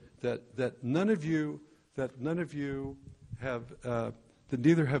that none of you have that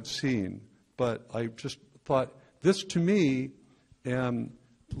neither have seen, but I just thought this to me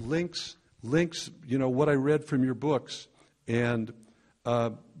links you know what I read from your books. And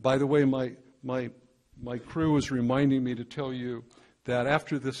by the way, my crew is reminding me to tell you that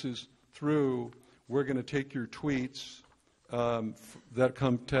after this is through, we're going to take your tweets that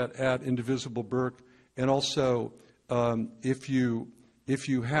come at Indivisible Burke, and also if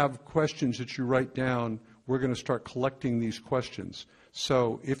you have questions that you write down, we're going to start collecting these questions.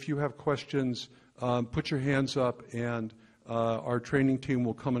 So if you have questions, put your hands up, and our training team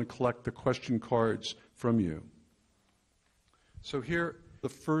will come and collect the question cards from you. So here, the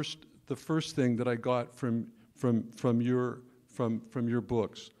first thing that I got from your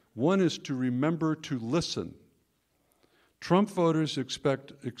books. One is to remember to listen. Trump voters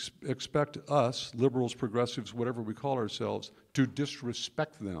expect us, liberals, progressives, whatever we call ourselves, to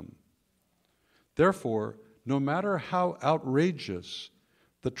disrespect them. Therefore, no matter how outrageous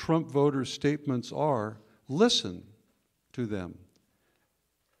the Trump voters' statements are, listen to them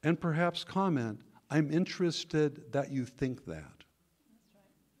and perhaps comment, I'm interested that you think that. That's right.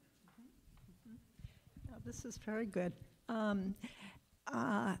 Mm-hmm. This is very good.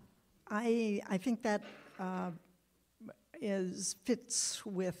 I think that fits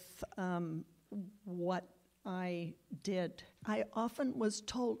with what I did. I often was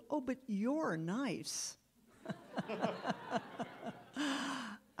told, "Oh, but you're nice."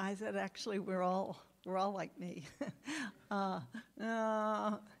 I said, "Actually, we're all like me."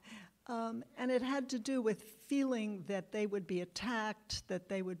 And it had to do with feeling that they would be attacked, that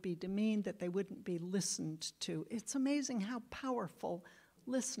they would be demeaned, that they wouldn't be listened to. It's amazing how powerful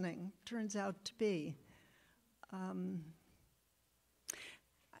listening turns out to be.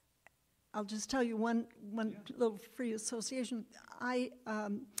 I'll just tell you one little free association. I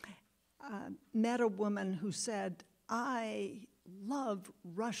met a woman who said, I love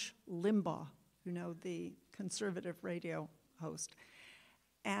Rush Limbaugh, you know, the conservative radio host.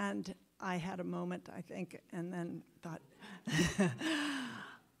 And I had a moment, I think, and then thought,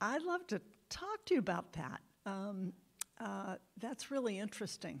 I'd love to talk to you about that. That's really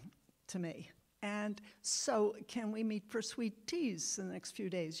interesting to me. And so can we meet for sweet teas in the next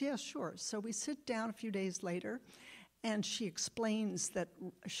few days? Yes, sure. So we sit down a few days later, and she explains that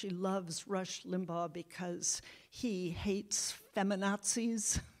she loves Rush Limbaugh because he hates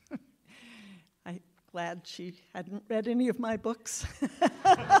feminazis. I'm glad she hadn't read any of my books.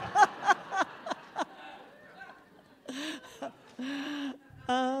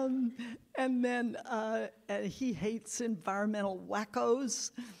 And then he hates environmental wackos.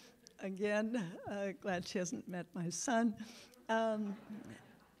 Again, glad she hasn't met my son.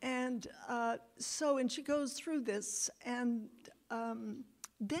 And she goes through this, and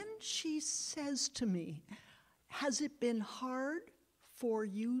then she says to me, has it been hard for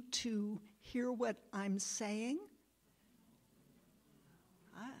you to hear what I'm saying?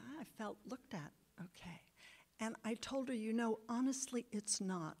 I felt looked at, okay. And I told her, you know, honestly, it's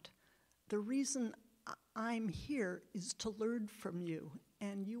not. The reason I'm here is to learn from you,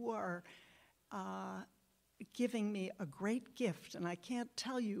 and you are giving me a great gift, and I can't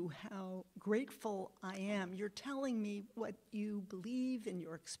tell you how grateful I am. You're telling me what you believe in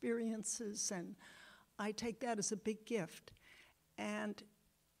your experiences, and I take that as a big gift. And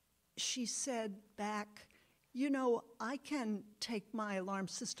she said back, you know, I can take my alarm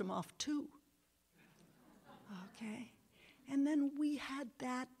system off too. Okay. And then we had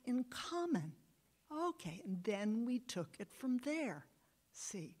that in common. Okay, and then we took it from there.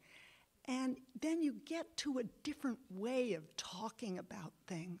 See? And then you get to a different way of talking about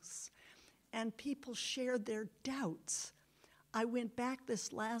things, and people share their doubts. I went back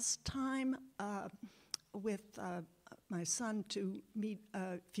this last time with my son to meet,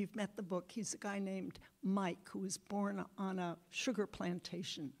 if you've met the book, he's a guy named Mike who was born on a sugar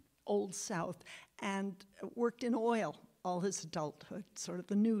plantation, Old South, and worked in oil all his adulthood, sort of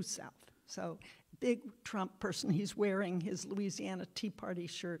the New South. So big Trump person. He's wearing his Louisiana Tea Party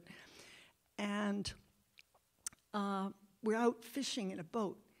shirt. And we're out fishing in a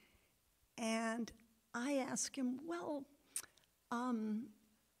boat. And I ask him, well,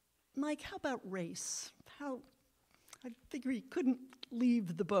 Mike, how about race? I figure he couldn't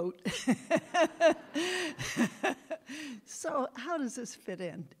leave the boat. So how does this fit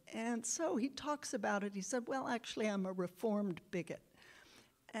in? And so he talks about it. He said, well, actually, I'm a reformed bigot.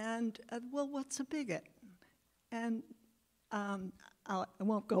 And, well, what's a bigot? And I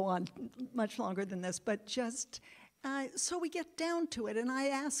won't go on much longer than this, but just, so we get down to it, and I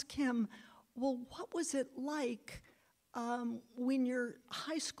ask him, well, what was it like when your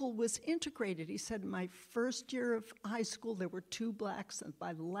high school was integrated? He said, my first year of high school, there were 2 blacks, and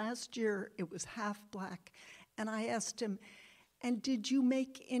by the last year, it was half black. And I asked him, and did you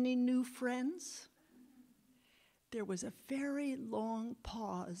make any new friends? There was a very long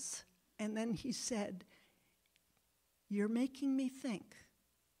pause, and then he said, you're making me think.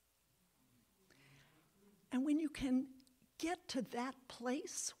 And when you can get to that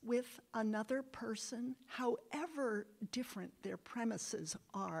place with another person, however different their premises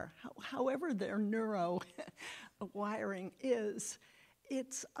are, however their neuro wiring is,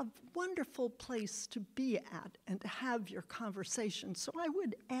 it's a wonderful place to be at and to have your conversation. So I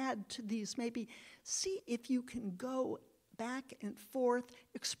would add to these, maybe see if you can go back and forth,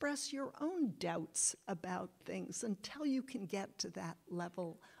 express your own doubts about things until you can get to that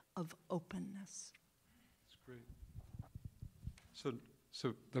level of openness. That's great.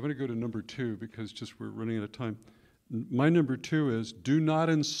 So I'm going to go to number 2 because just we're running out of time. My number 2 is do not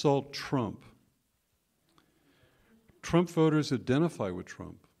insult Trump. Trump voters identify with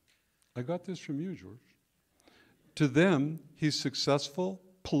Trump. I got this from you, George. To them, he's successful,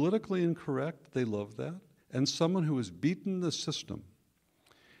 politically incorrect, they love that, and someone who has beaten the system.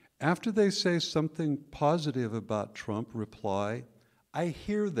 After they say something positive about Trump, reply, I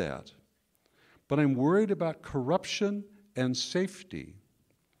hear that, but I'm worried about corruption and safety.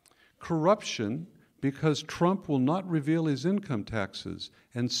 Corruption because Trump will not reveal his income taxes,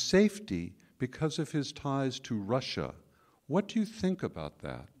 and safety because of his ties to Russia. What do you think about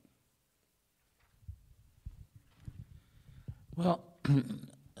that? Well,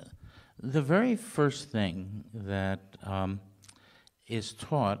 the very first thing that is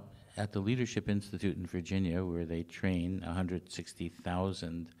taught at the Leadership Institute in Virginia, where they train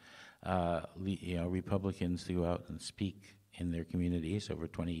 160,000 Republicans to go out and speak in their communities over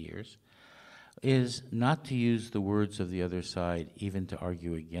 20 years, is not to use the words of the other side, even to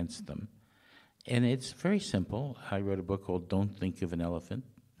argue against them. And it's very simple. I wrote a book called Don't Think of an Elephant,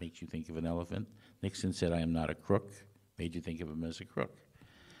 makes you think of an elephant. Nixon said, I am not a crook, made you think of him as a crook.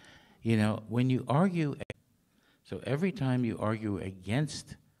 You know, when you argue, so every time you argue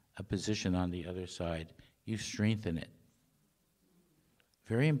against a position on the other side, you strengthen it.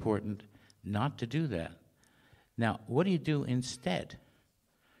 Very important not to do that. Now, what do you do instead?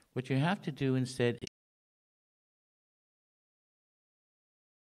 What you have to do instead is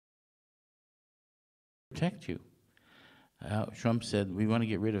protect you. Trump said, we want to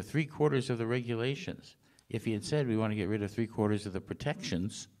get rid of 3/4 of the regulations. If he had said, we want to get rid of 3/4 of the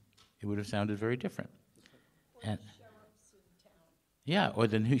protections, it would have sounded very different. And yeah, or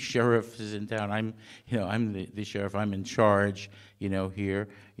the new sheriff is in town. I'm the sheriff. I'm in charge. Here.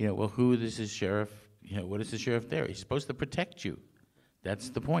 Well, who is this sheriff? What is the sheriff there? He's supposed to protect you. That's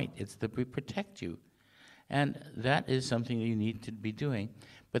the point. It's to protect you, and that is something that you need to be doing.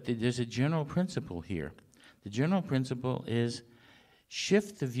 But there's a general principle here. The general principle is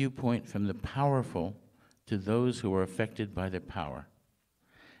shift the viewpoint from the powerful to those who are affected by their power.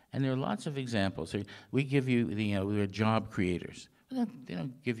 And there are lots of examples. So we give you, we're job creators. They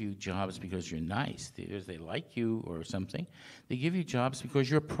don't give you jobs because you're nice, because they like you or something. They give you jobs because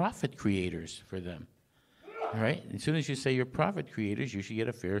you're profit creators for them. All right? As soon as you say you're profit creators, you should get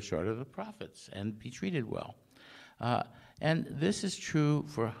a fair share of the profits and be treated well. And this is true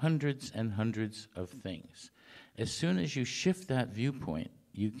for hundreds and hundreds of things. As soon as you shift that viewpoint,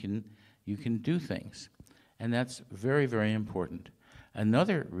 you can do things. And that's very, very important.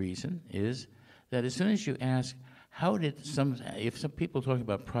 Another reason is that as soon as you ask, if some people talk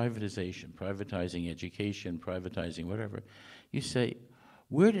about privatization, privatizing education, privatizing whatever, you say,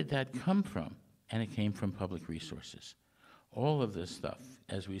 where did that come from? And it came from public resources. All of this stuff,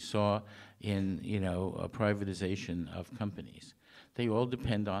 as we saw in, a privatization of companies. They all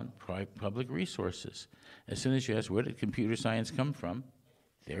depend on public resources. As soon as you ask, where did computer science come from?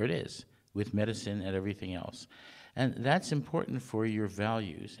 There it is, with medicine and everything else. And that's important for your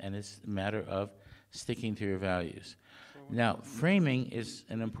values, and it's a matter of sticking to your values. Now, framing is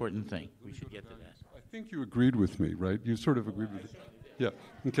an important thing. We should get to that. I think you agreed with me, right? You sort of agreed with me. Yeah,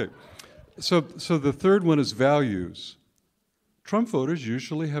 okay. So the third one is values. Trump voters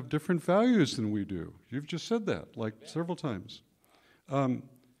usually have different values than we do. You've just said that, like several times.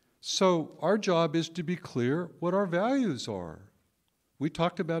 So our job is to be clear what our values are. We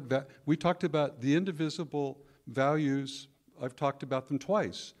talked about the indivisible values. I've talked about them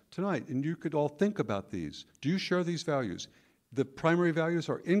twice tonight, and you could all think about these. Do you share these values? The primary values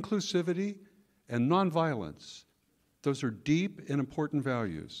are inclusivity and nonviolence. Those are deep and important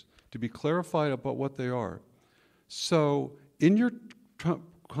values to be clarified about what they are. So in your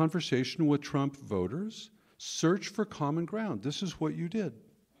conversation with Trump voters, search for common ground. This is what you did.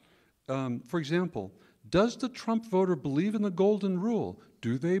 For example, does the Trump voter believe in the golden rule?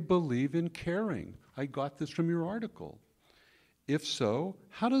 Do they believe in caring? I got this from your article. If so,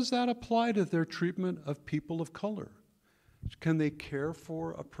 how does that apply to their treatment of people of color? Can they care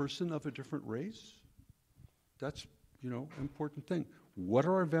for a person of a different race? That's, an important thing. What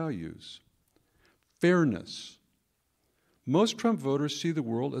are our values? Fairness. Most Trump voters see the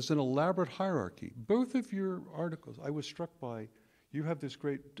world as an elaborate hierarchy. Both of your articles, I was struck by, you have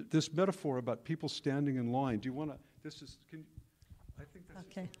this metaphor about people standing in line. Do you want to, I think that's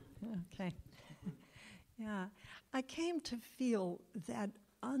Okay. Yeah, I came to feel that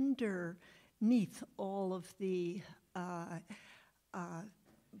underneath all of the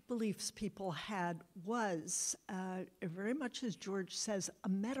beliefs people had was, very much as George says, a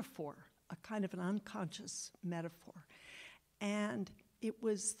metaphor, a kind of an unconscious metaphor. And it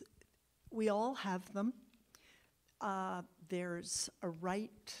was, we all have them. There's a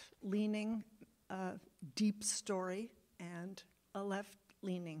right-leaning deep story and a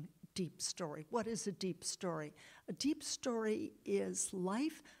left-leaning deep story. What is a deep story? A deep story is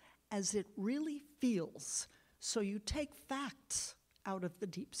life as it really feels. So you take facts out of the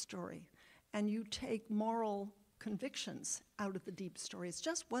deep story, and you take moral convictions out of the deep story. It's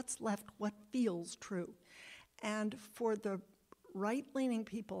just what's left, what feels true. And for the right-leaning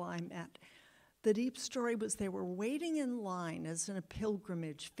people I met, the deep story was they were waiting in line as in a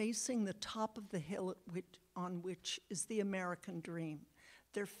pilgrimage, facing the top of the hill on which is the American dream.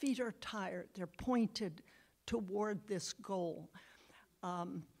 Their feet are tired. They're pointed toward this goal.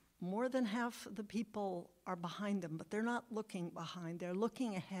 More than half of the people are behind them, but they're not looking behind. They're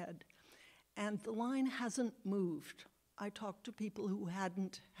looking ahead. And the line hasn't moved. I talked to people who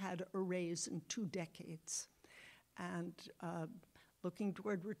hadn't had a raise in 2 decades and looking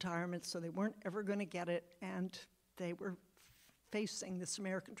toward retirement, so they weren't ever going to get it, and they were facing this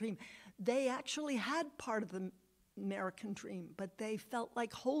American dream. They actually had part of the American dream, but they felt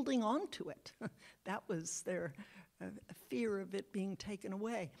like holding on to it. That was their fear of it being taken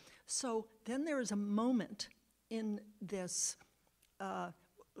away. So then there is a moment in this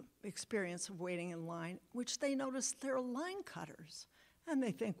experience of waiting in line, which they notice there are line cutters. And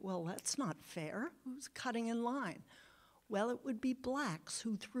they think, well, that's not fair. Who's cutting in line? Well, it would be blacks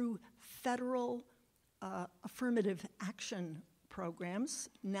who, through federal affirmative action programs,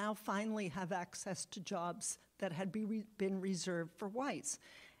 now finally have access to jobs that had been reserved for whites.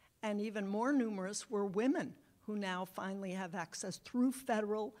 And even more numerous were women who now finally have access through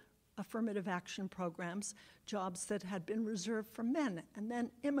federal affirmative action programs, jobs that had been reserved for men, and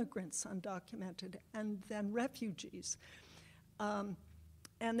then immigrants, undocumented, and then refugees.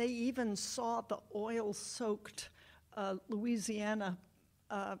 And they even saw the oil-soaked Louisiana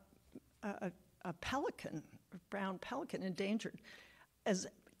a pelican, a brown pelican, endangered, as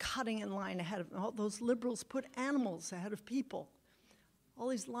cutting in line ahead of them. All those liberals put animals ahead of people. All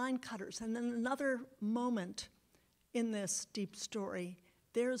these line cutters. And then another moment in this deep story,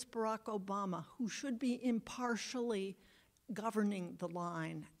 there's Barack Obama, who should be impartially governing the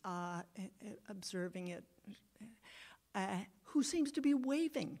line, observing it, who seems to be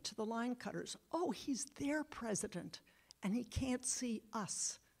waving to the line cutters. Oh, he's their president, and he can't see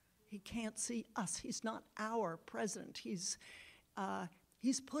us. He can't see us. He's not our president. He's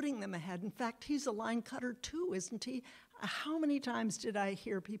putting them ahead. In fact, he's a line cutter too, isn't he? How many times did I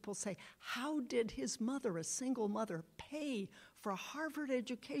hear people say, how did his mother, a single mother, pay for a Harvard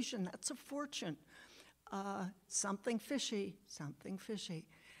education? That's a fortune. Something fishy, something fishy.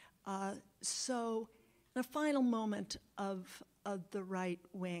 So in a final moment of the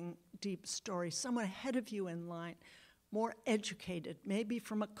right-wing deep story, someone ahead of you in line, more educated, maybe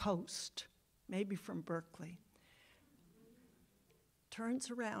from a coast, maybe from Berkeley.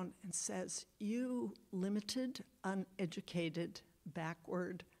 turns around and says, "You limited, uneducated,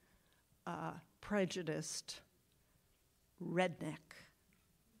 backward, prejudiced redneck."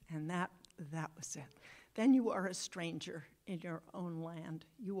 And that was it. Then you are a stranger in your own land.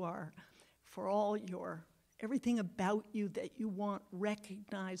 You are, for all your, everything about you that you want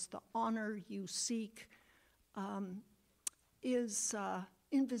recognized, the honor you seek, is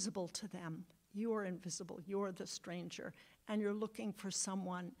invisible to them. You are invisible. You're the stranger. And you're looking for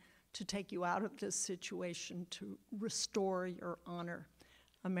someone to take you out of this situation, to restore your honor.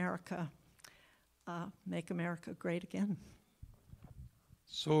 America, make America great again.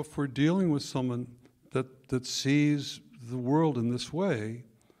 So if we're dealing with someone that sees the world in this way,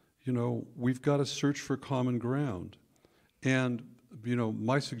 you know, we've got to search for common ground. And, you know,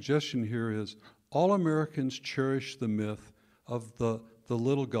 my suggestion here is all Americans cherish the myth of the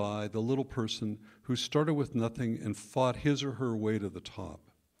little guy, the little person who started with nothing and fought his or her way to the top.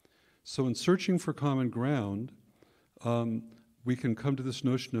 So in searching for common ground, we can come to this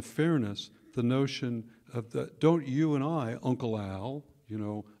notion of fairness, the notion of that, don't you and I, Uncle Al, you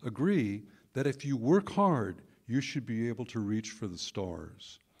know, agree that if you work hard, you should be able to reach for the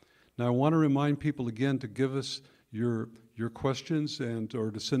stars. Now, I want to remind people again to give us your questions and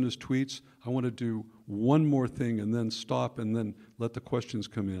or to send us tweets. I want to do one more thing and then stop and then let the questions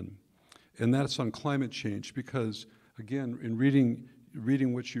come in. And that's on climate change because, again, in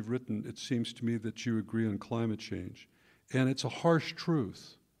reading what you've written, it seems to me that you agree on climate change. And it's a harsh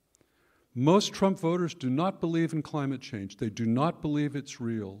truth. Most Trump voters do not believe in climate change. They do not believe it's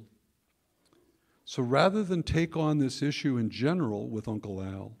real. So rather than take on this issue in general with Uncle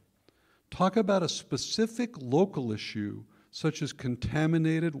Al, talk about a specific local issue such as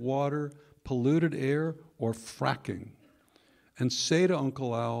contaminated water, polluted air, or fracking, and say to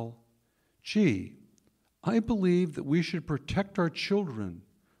Uncle Al, gee, I believe that we should protect our children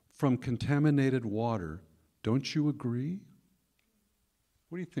from contaminated water. Don't you agree?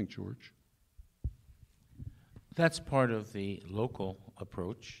 What do you think, George? That's part of the local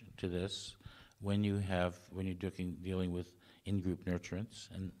approach to this when you're dealing with in-group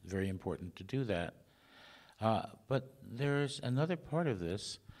nurturance, and very important to do that. But there's another part of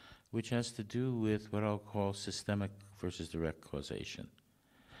this which has to do with what I'll call systemic versus direct causation.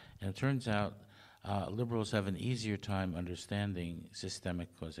 And it turns out liberals have an easier time understanding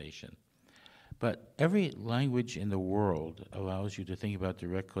systemic causation. But every language in the world allows you to think about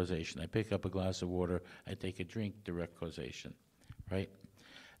direct causation. I pick up a glass of water, I take a drink, direct causation, right?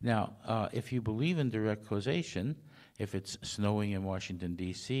 Now, if you believe in direct causation, if it's snowing in Washington,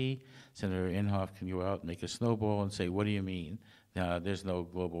 D.C., Senator Inhofe can go out and make a snowball and say, what do you mean? There's no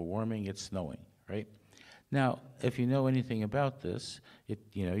global warming, it's snowing, right? Now, if you know anything about this,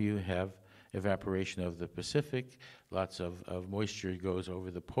 you have evaporation of the Pacific, lots of moisture goes over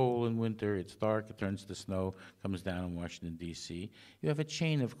the pole in winter, it's dark, it turns to snow, comes down in Washington, D.C. You have a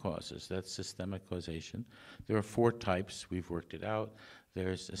chain of causes, that's systemic causation. There are 4 types, we've worked it out,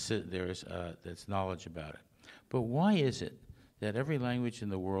 there's knowledge about it. But why is it that every language in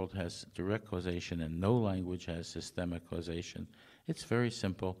the world has direct causation and no language has systemic causation? It's very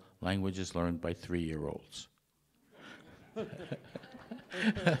simple, language is learned by 3-year-olds.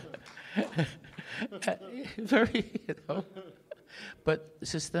 But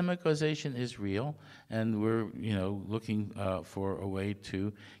systemic causation is real, and we're looking for a way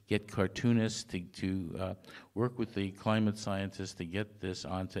to get cartoonists to work with the climate scientists to get this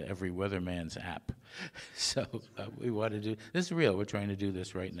onto every weatherman's app. So we want to do this is real. We're trying to do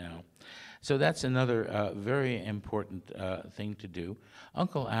this right now. So that's another very important thing to do.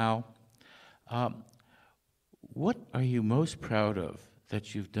 Uncle Al, what are you most proud of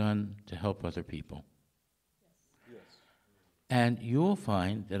that you've done to help other people? And you'll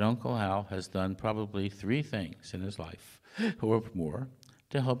find that Uncle Al has done probably 3 things in his life, or more,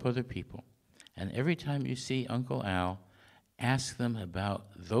 to help other people. And every time you see Uncle Al, ask them about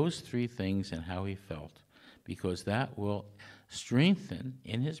those 3 things and how he felt, because that will strengthen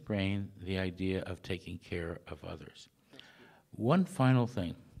in his brain the idea of taking care of others. One final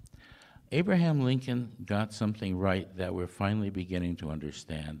thing. Abraham Lincoln got something right that we're finally beginning to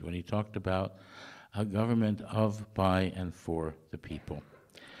understand when he talked about a government of, by, and for the people.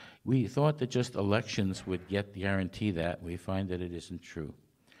 We thought that just elections would guarantee that. We find that it isn't true.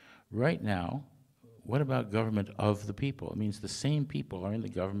 Right now, what about government of the people? It means the same people are in the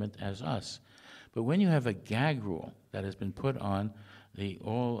government as us. But when you have a gag rule that has been put on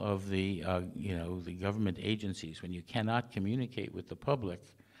all of the the government agencies, when you cannot communicate with the public,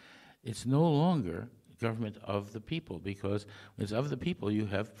 it's no longer government of the people, because when it's of the people, you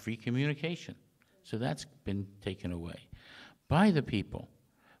have free communication. So that's been taken away. by the people.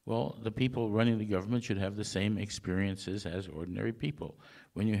 Well, the people running the government should have the same experiences as ordinary people.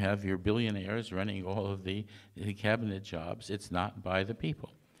 When you have your billionaires running all of the cabinet jobs, it's not by the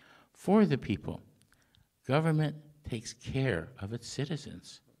people. For the people, government takes care of its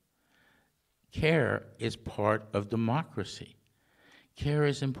citizens. Care is part of democracy. Care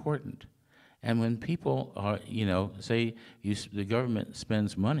is important. And when people are, say the government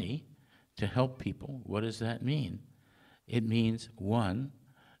spends money to help people, what does that mean? It means, one,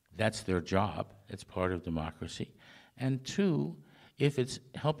 that's their job. It's part of democracy. And two, if it's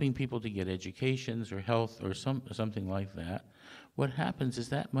helping people to get educations or health or something like that, what happens is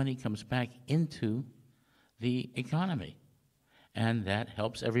that money comes back into the economy, and that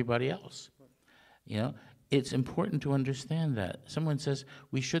helps everybody else. It's important to understand that. Someone says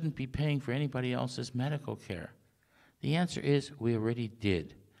we shouldn't be paying for anybody else's medical care. The answer is we already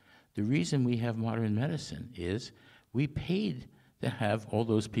did. The reason we have modern medicine is we paid to have all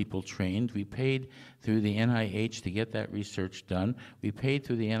those people trained. We paid through the NIH to get that research done. We paid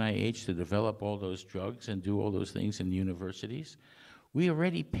through the NIH to develop all those drugs and do all those things in universities. We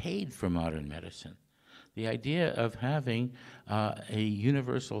already paid for modern medicine. The idea of having a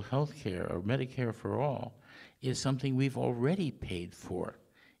universal health care or Medicare for all is something we've already paid for.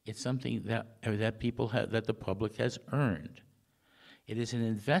 It's something that people have, that the public has earned. It is an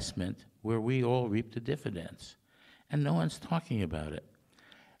investment where we all reap the dividends, and no one's talking about it.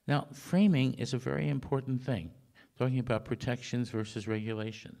 Now, framing is a very important thing. Talking about protections versus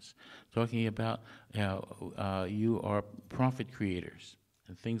regulations. Talking about you are profit creators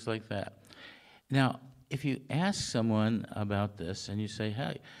and things like that. Now, if you ask someone about this and you say,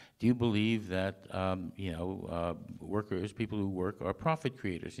 hey, do you believe that workers, people who work, are profit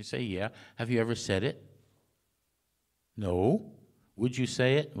creators? You say, yeah. Have you ever said it? No. Would you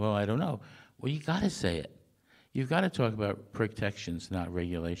say it? Well, I don't know. Well, you got to say it. You've got to talk about protections, not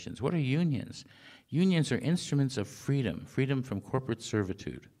regulations. What are unions? Unions are instruments of freedom, freedom from corporate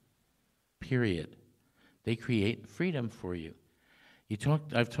servitude, period. They create freedom for you.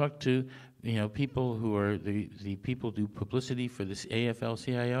 I've talked to people who are the people who do publicity for this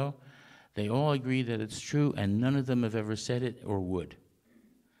AFL-CIO. They all agree that it's true, and none of them have ever said it or would.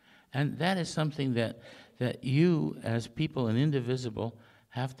 And that is something that you, as people and indivisible,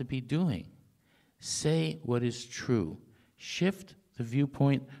 have to be doing. Say what is true. Shift the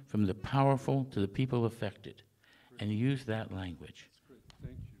viewpoint from the powerful to the people affected, and use that language.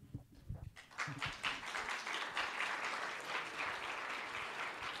 Thank you.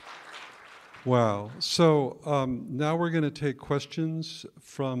 Wow. So now we're going to take questions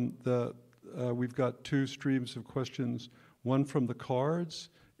from we've got two streams of questions, one from the cards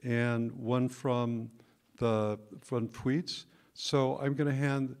and one from tweets. So I'm going to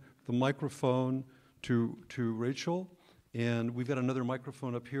hand the microphone to Rachel, and we've got another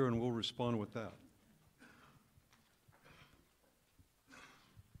microphone up here, and we'll respond with that.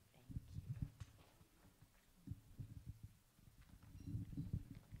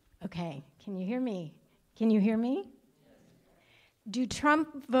 Okay, can you hear me? Can you hear me? Do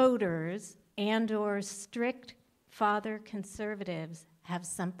Trump voters and/or strict father conservatives have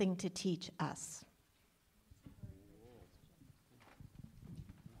something to teach us?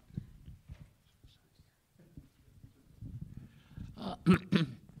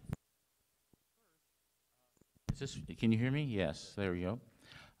 Can you hear me? Yes, there we go.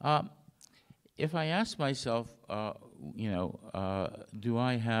 If I ask myself, do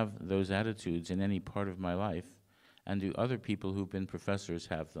I have those attitudes in any part of my life, and do other people who've been professors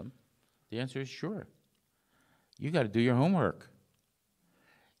have them? The answer is sure. You got to do your homework.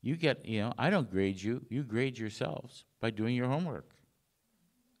 You get, I don't grade you. You grade yourselves by doing your homework.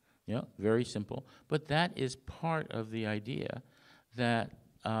 Very simple. But that is part of the idea that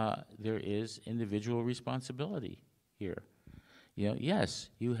there is individual responsibility here. Yes,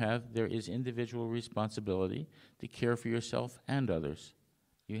 there is individual responsibility to care for yourself and others.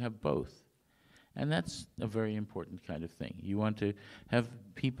 You have both. And that's a very important kind of thing. You want to have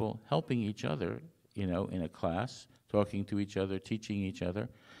people helping each other, in a class, talking to each other, teaching each other,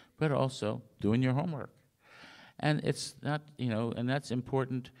 but also doing your homework. And it's not, and that's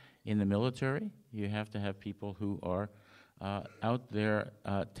important in the military. You have to have people who are out there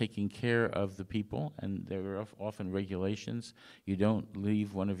taking care of the people, and there are often regulations. You don't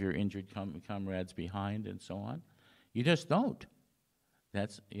leave one of your injured comrades behind and so on. You just don't.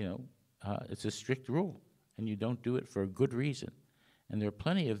 That's, it's a strict rule, and you don't do it for a good reason. And there are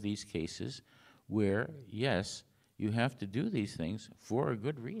plenty of these cases where, yes, you have to do these things for a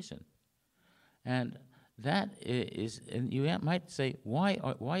good reason. And that is, and you might say, why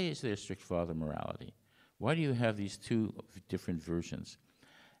is there strict father morality? Why do you have these two different versions?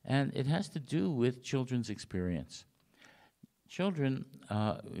 And it has to do with children's experience. Children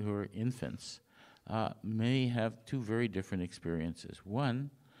who are infants may have two very different experiences.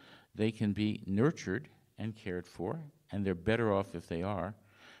 One, they can be nurtured and cared for, and they're better off if they are,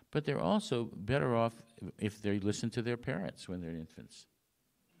 but they're also better off if they listen to their parents when they're infants.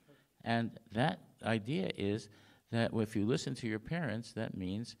 And that idea is that if you listen to your parents, that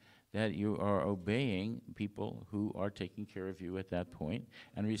means that you are obeying people who are taking care of you at that point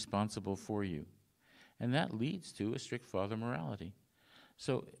and responsible for you. And that leads to a strict father morality.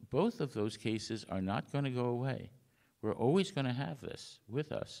 So both of those cases are not going to go away. We're always going to have this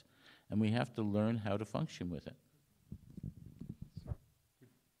with us, and we have to learn how to function with it.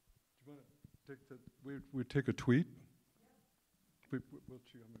 We take a tweet?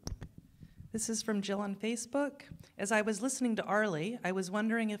 This is from Jill on Facebook. As I was listening to Arlie, I was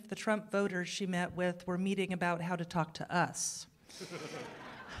wondering if the Trump voters she met with were meeting about how to talk to us.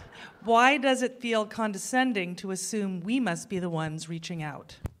 Why does it feel condescending to assume we must be the ones reaching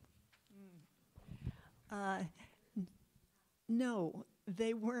out? No,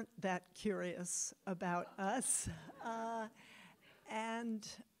 they weren't that curious about us.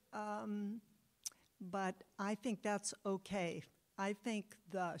 But I think that's okay. I think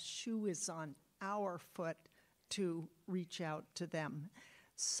the shoe is on our foot to reach out to them.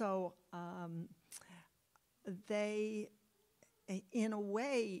 So they, in a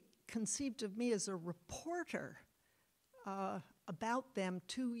way, conceived of me as a reporter about them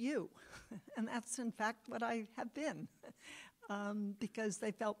to you. And that's, in fact, what I have been, because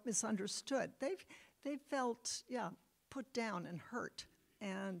they felt misunderstood. They felt, put down and hurt.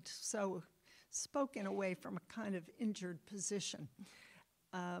 And so spoke in a way from a kind of injured position.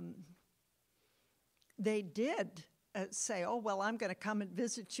 They did say, oh, well, I'm going to come and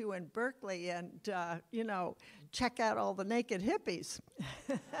visit you in Berkeley and, check out all the naked hippies.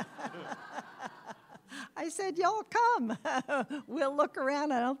 I said, y'all come. We'll look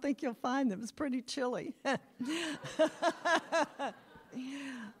around. I don't think you'll find them. It's pretty chilly.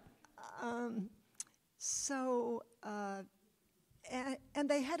 And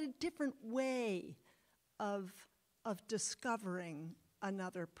they had a different way of discovering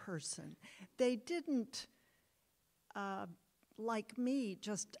another person. They didn't, like me,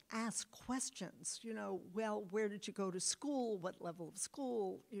 just ask questions. Well, where did you go to school? What level of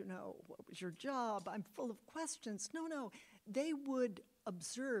school? What was your job? I'm full of questions. No. They would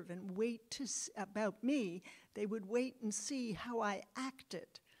observe and wait about me. They would wait and see how I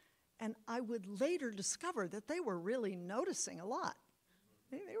acted. And I would later discover that they were really noticing a lot.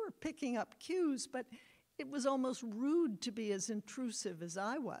 They were picking up cues, but it was almost rude to be as intrusive as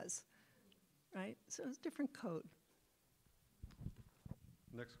I was, right? So it's a different code.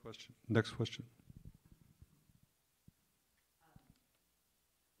 Next question.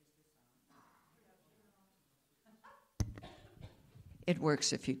 It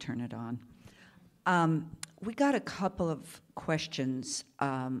works if you turn it on. We got a couple of questions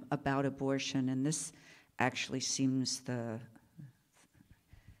about abortion, and this actually seems the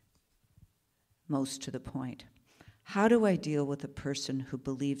most to the point. How do I deal with a person who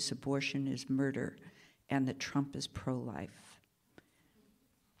believes abortion is murder and that Trump is pro-life?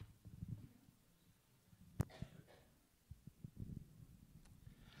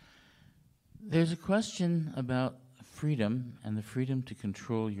 There's a question about freedom and the freedom to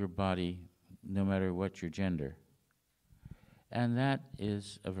control your body no matter what your gender. And that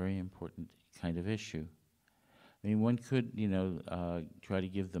is a very important kind of issue. I mean, one could, try to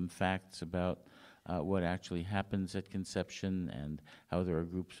give them facts about what actually happens at conception and how there are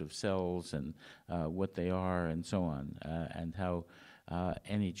groups of cells and what they are and so on, and how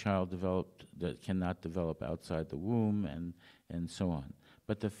any child that cannot develop outside the womb and so on.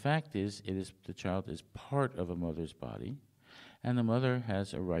 But the fact is, the child is part of a mother's body, and the mother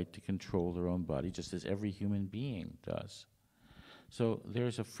has a right to control their own body, just as every human being does. So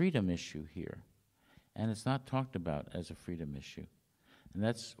there's a freedom issue here, and it's not talked about as a freedom issue. And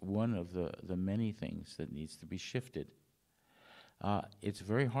that's one of the many things that needs to be shifted. It's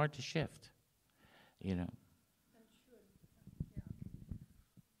very hard to shift,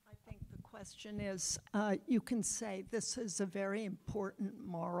 Question is, you can say this is a very important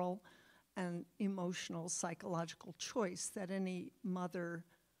moral and emotional psychological choice that any mother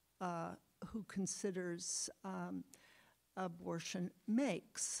who considers abortion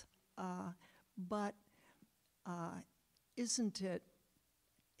makes. But isn't it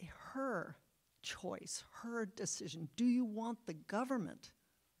her choice, her decision? Do you want the government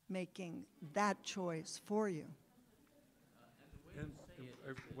making that choice for you? And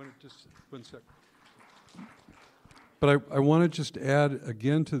I want to just 1 sec. But I want to just add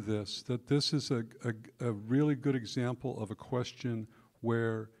again to this that this is a really good example of a question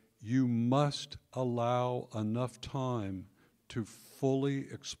where you must allow enough time to fully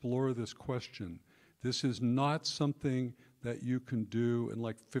explore this question. This is not something that you can do in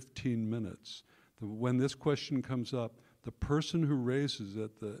like 15 minutes. When this question comes up, the person who raises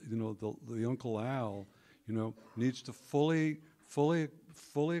it, the Uncle Al, needs to fully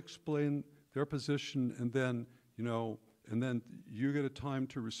explain their position, and then you get a time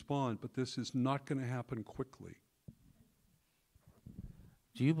to respond. But this is not going to happen quickly.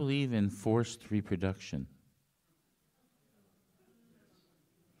 Do you believe in forced reproduction?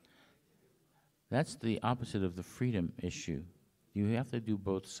 That's the opposite of the freedom issue. You have to do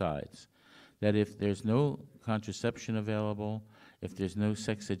both sides. That if there's no contraception available, if there's no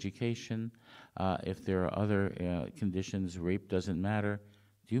sex education, if there are other conditions, rape doesn't matter.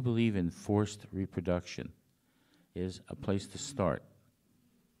 Do you believe in forced reproduction is a place to start?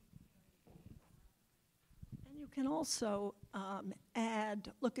 And you can also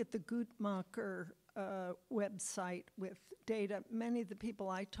look at the Guttmacher website with data. Many of the people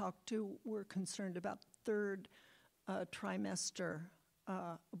I talked to were concerned about third trimester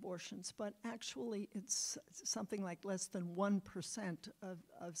abortions, but actually it's something like less than 1%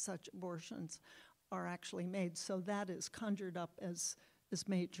 of such abortions are actually made. So that is conjured up as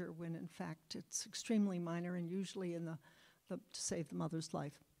major when in fact it's extremely minor and usually in to save the mother's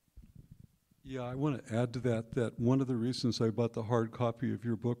life. Yeah, I want to add to that one of the reasons I bought the hard copy of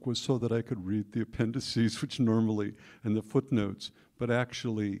your book was so that I could read the appendices, which normally, and the footnotes, but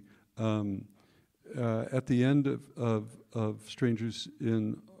actually at the end of Strangers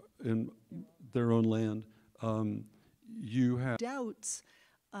in Their Own Land, you have doubts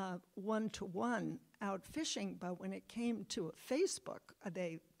one-to-one out fishing, but when it came to Facebook,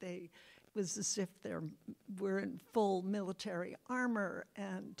 it was as if we're in full military armor,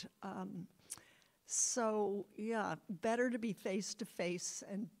 and so yeah, better to be face-to-face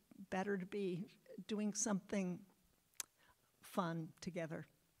and better to be doing something fun together.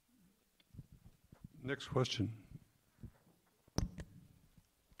 Next question.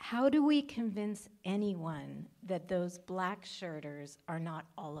 How do we convince anyone that those black shirters are not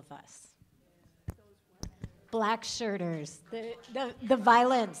all of us? Black shirters, the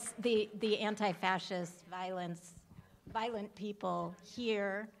violence, the anti-fascist violent people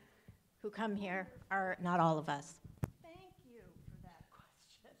here who come here are not all of us. Thank you for that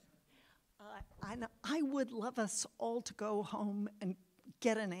question. I would love us all to go home and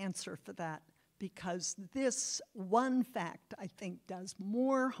get an answer for that, because this one fact, I think, does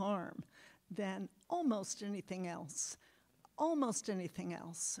more harm than almost anything else. Almost anything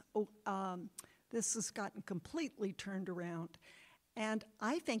else. This has gotten completely turned around. And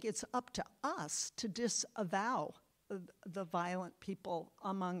I think it's up to us to disavow the violent people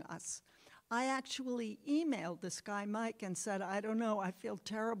among us. I actually emailed this guy, Mike, and said, I don't know, I feel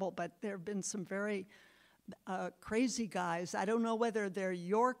terrible, but there have been some very crazy guys. I don't know whether they're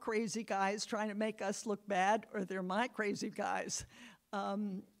your crazy guys trying to make us look bad or they're my crazy guys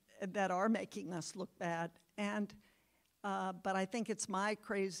that are making us look bad. And but I think it's my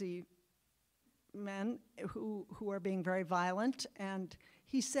crazy men who are being very violent. And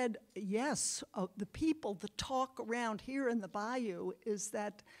he said, yes, the talk around here in the bayou is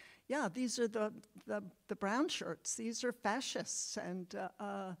that, yeah, these are the brown shirts. These are fascists, and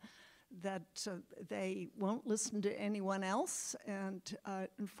that they won't listen to anyone else and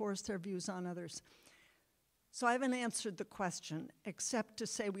enforce their views on others. So I haven't answered the question, except to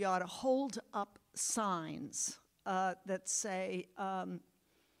say we ought to hold up signs that say,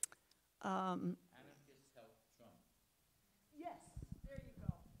 Anarchists help Trump. yes, there you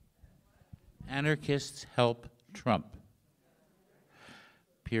go. Anarchists help Trump.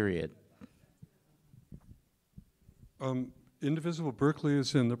 Period. Indivisible Berkeley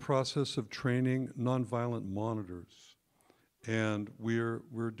is in the process of training nonviolent monitors, and we've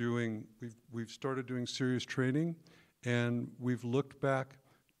started doing serious training, and we've looked back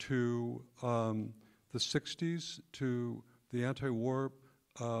to the 60s, to the anti-war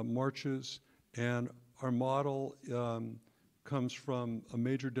marches, and our model comes from a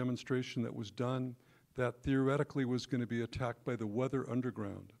major demonstration that was done that theoretically was going to be attacked by the Weather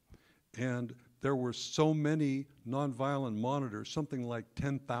Underground. And there were so many nonviolent monitors, something like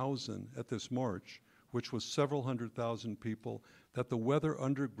 10,000 at this march, which was several 100,000 people, that the Weather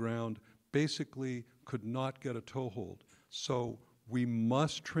Underground basically could not get a toehold. So we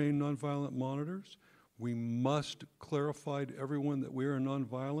must train nonviolent monitors. We must clarify to everyone that we are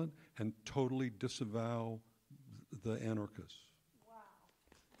nonviolent and totally disavow the anarchists. Wow.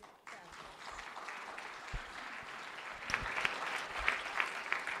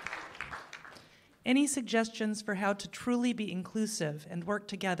 Any suggestions for how to truly be inclusive and work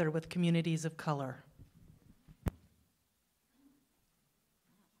together with communities of color?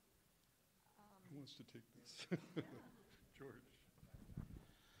 Who wants to take this? George.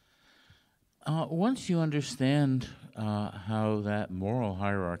 Once you understand how that moral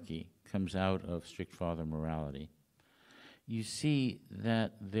hierarchy comes out of strict father morality, you see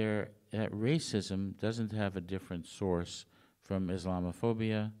that that racism doesn't have a different source from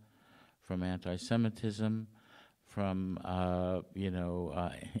Islamophobia, from anti-Semitism, from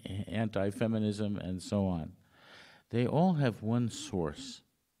anti-feminism, and so on. They all have one source,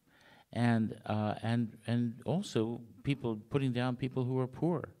 and also people putting down people who are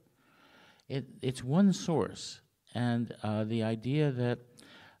poor. It's one source, and the idea that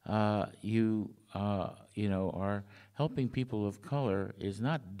you are helping people of color is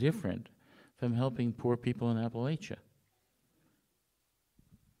not different from helping poor people in Appalachia.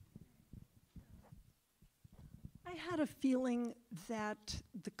 I had a feeling that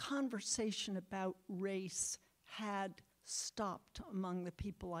the conversation about race had stopped among the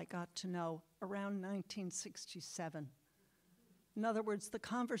people I got to know around 1967. In other words, the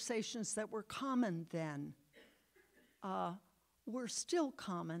conversations that were common then were still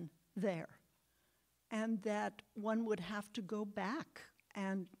common there, and that one would have to go back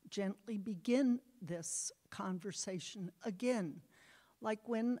and gently begin this conversation again. Like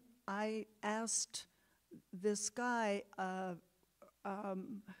when I asked this guy,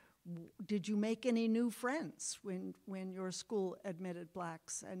 did you make any new friends when your school admitted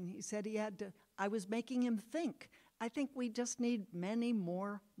blacks? And he said he had to. I was making him think. I think we just need many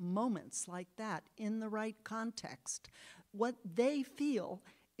more moments like that in the right context. What they feel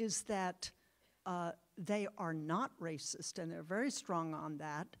is that they are not racist, and they're very strong on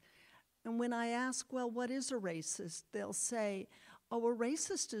that. And when I ask, well, what is a racist? They'll say, oh, a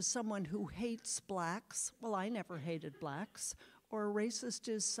racist is someone who hates blacks. Well, I never hated blacks. Or a racist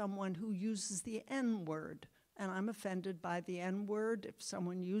is someone who uses the N-word, and I'm offended by the N-word. If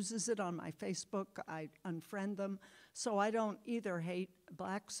someone uses it on my Facebook, I unfriend them. So I don't either hate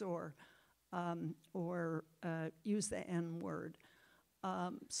blacks or use the N-word.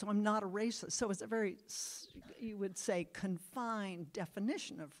 So I'm not a racist. So it's a very, you would say, confined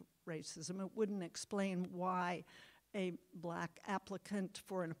definition of racism. It wouldn't explain why a black applicant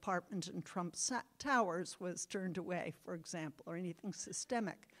for an apartment in Trump Towers was turned away, for example, or anything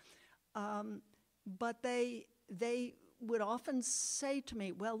systemic. But they would often say to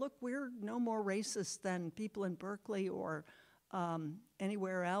me, well, look, we're no more racist than people in Berkeley or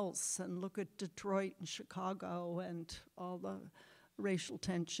anywhere else, and look at Detroit and Chicago and all the racial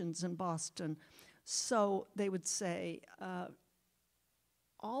tensions in Boston. So they would say,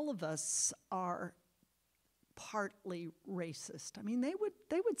 all of us are partly racist. I mean, they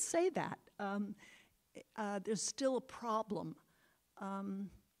would say that. There's still a problem.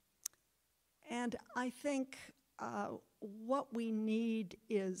 And I think what we need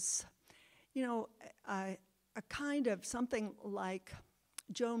is, a kind of something like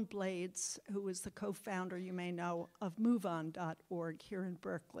Joan Blades, who is the co-founder, you may know, of MoveOn.org here in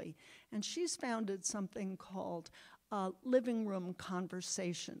Berkeley. And she's founded something called Living Room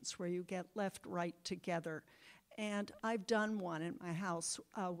Conversations, where you get left, right together. And I've done one in my house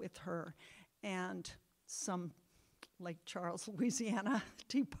with her and some Lake Charles, Louisiana,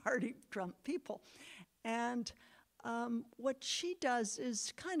 Tea Party Trump people. And what she does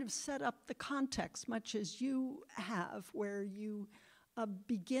is kind of set up the context, much as you have, where you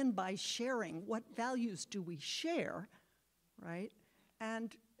begin by sharing what values do we share, right?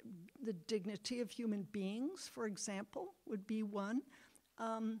 And the dignity of human beings, for example, would be one.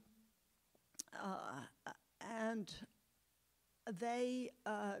 And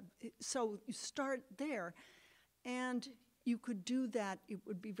so you start there, and you could do that. It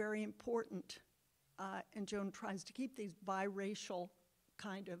would be very important, and Joan tries to keep these biracial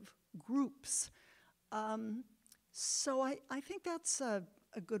kind of groups. So I think that's a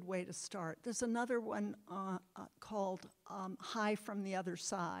good way to start. There's another one called Hi from the Other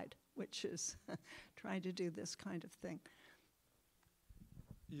Side, which is trying to do this kind of thing.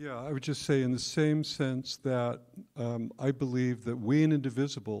 Yeah, I would just say in the same sense that I believe that we in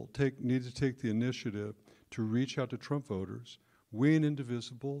Indivisible need to take the initiative to reach out to Trump voters. We in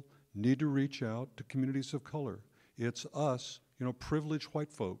Indivisible need to reach out to communities of color. It's us, privileged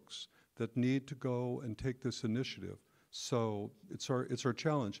white folks, that need to go and take this initiative. So it's our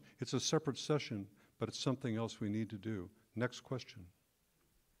challenge. It's a separate session, but it's something else we need to do. Next question.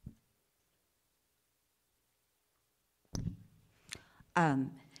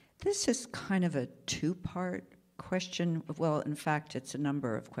 This is kind of a two-part question. Well, in fact, it's a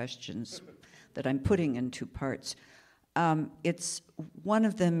number of questions. that I'm putting in two parts. It's one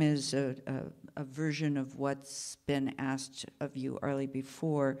of them is a version of what's been asked of you, Arlie,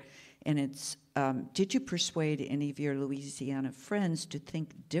 before, and it's did you persuade any of your Louisiana friends to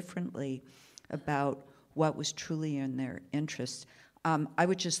think differently about what was truly in their interest? I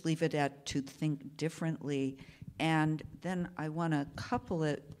would just leave it at to think differently, and then I want to couple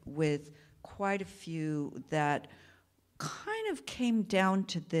it with quite a few that kind of came down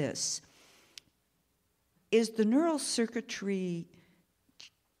to this. Is the neural circuitry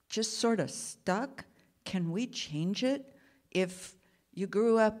just sort of stuck? Can we change it? If you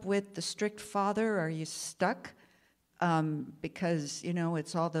grew up with the strict father, are you stuck? Because, you know,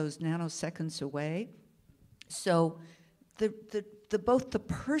 it's all those nanoseconds away. So both the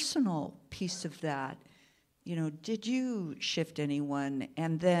personal piece of that, you know, did you shift anyone?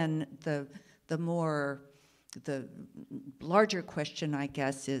 And then the larger question, I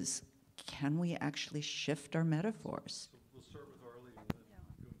guess, is, can we actually shift our metaphors? So we'll start with Arlie and then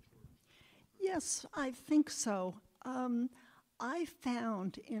go towards. Yes, I think so. I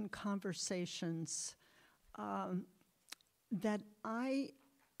found in conversations that I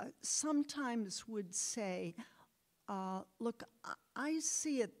sometimes would say, look, I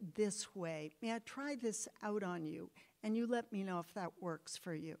see it this way. May I try this out on you? And you let me know if that works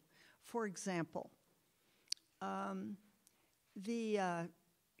for you. For example,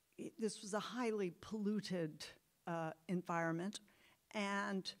 this was a highly polluted environment,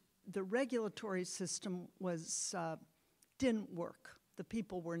 and the regulatory system didn't work. The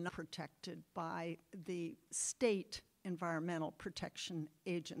people were not protected by the state environmental protection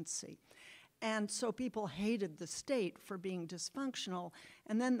agency. And so people hated the state for being dysfunctional,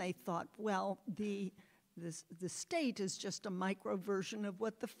 and then they thought, well, the state is just a micro version of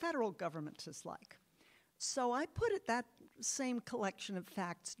what the federal government is like. So I put that same collection of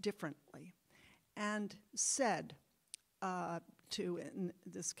facts differently and said in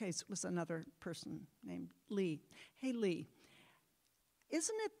this case, it was another person named Lee, hey, Lee,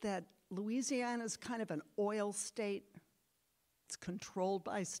 isn't it that Louisiana is kind of an oil state? It's controlled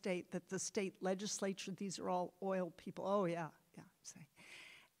by state, that the state legislature, these are all oil people. Oh, yeah, say.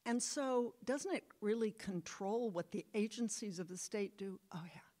 And so doesn't it really control what the agencies of the state do? Oh,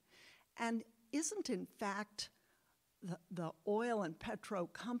 yeah. And isn't, in fact, the oil and petro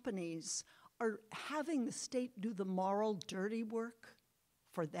companies are having the state do the moral dirty work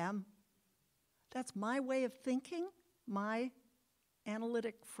for them? That's my way of thinking, my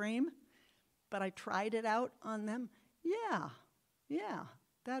analytic frame, but I tried it out on them. Yeah,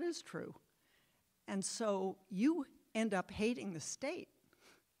 that is true. And so you end up hating the state,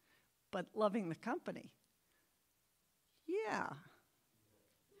 but loving the company. Yeah.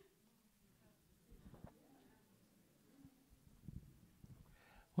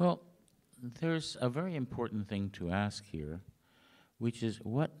 Well, there's a very important thing to ask here, which is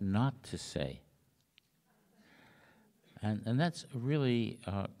what not to say. And that's really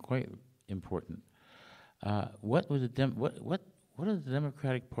quite important. What are the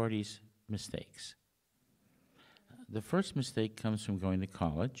Democratic Party's mistakes? The first mistake comes from going to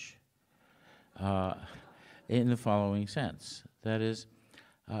college in the following sense. That is,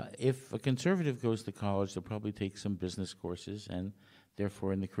 if a conservative goes to college, they'll probably take some business courses, and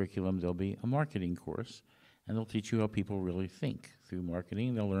therefore in the curriculum there'll be a marketing course, and they'll teach you how people really think through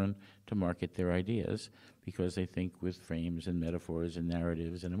marketing. They'll learn to market their ideas because they think with frames and metaphors and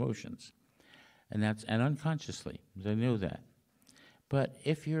narratives and emotions. And unconsciously, they know that. But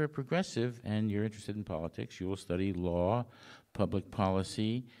if you're a progressive and you're interested in politics, you will study law, public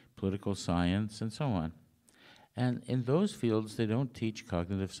policy, political science, and so on. And in those fields, they don't teach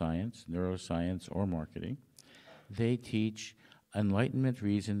cognitive science, neuroscience, or marketing. They teach Enlightenment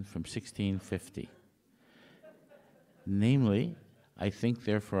reason from 1650. Namely, I think,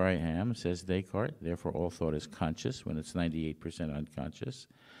 therefore I am, says Descartes, therefore all thought is conscious when it's 98% unconscious.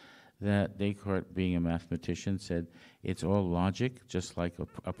 That Descartes, being a mathematician, said it's all logic, just like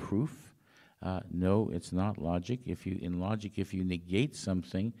a proof. No, it's not logic. In logic, if you negate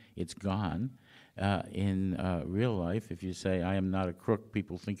something, it's gone. In real life, if you say, I am not a crook,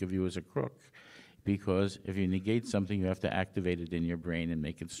 people think of you as a crook. Because if you negate something, you have to activate it in your brain and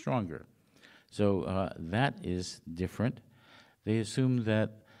make it stronger. So that is different. They assume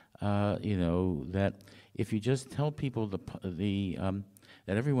that, that if you just tell people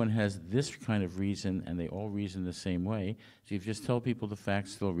that everyone has this kind of reason and they all reason the same way, so if you just tell people the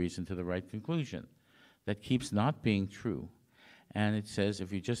facts, they'll reason to the right conclusion. That keeps not being true. And it says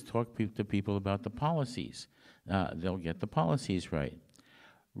if you just talk to people about the policies, they'll get the policies right.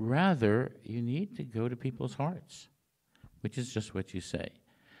 Rather, you need to go to people's hearts, which is just what you say.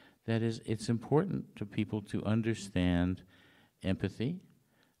 That is, it's important to people to understand empathy,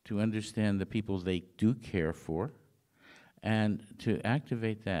 to understand the people they do care for, and to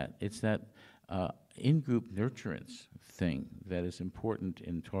activate that. It's that in-group nurturance thing that is important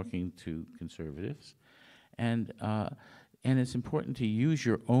in talking to conservatives, and it's important to use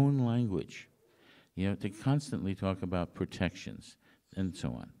your own language, to constantly talk about protections and so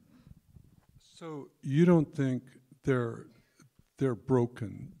on. So you don't think they're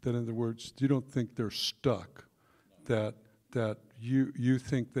broken? That, in other words, you don't think they're stuck? That you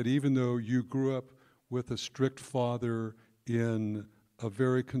think that even though you grew up with a strict father in a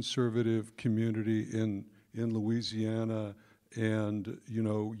very conservative community in Louisiana, and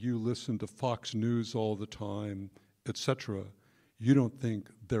you listen to Fox News all the time, etc., you don't think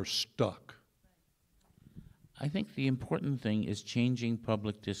they're stuck? I think the important thing is changing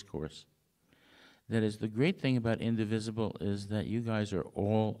public discourse. That is, the great thing about Indivisible is that you guys are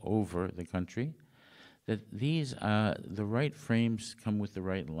all over the country, that these, the right frames come with the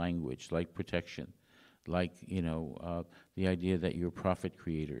right language, like protection, like, the idea that you're profit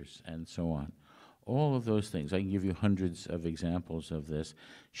creators and so on. All of those things. I can give you hundreds of examples of this,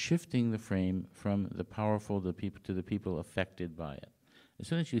 shifting the frame from the powerful to the people affected by it. As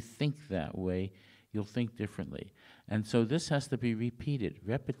soon as you think that way, you'll think differently. And so this has to be repeated.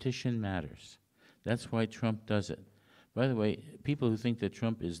 Repetition matters. That's why Trump does it. By the way, people who think that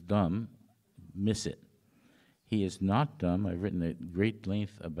Trump is dumb miss it. He is not dumb. I've written at great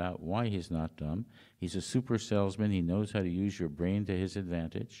length about why he's not dumb. He's a super salesman. He knows how to use your brain to his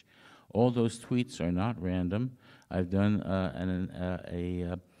advantage. All those tweets are not random. I've done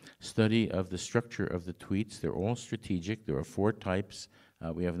a study of the structure of the tweets. They're all strategic. There are 4 types.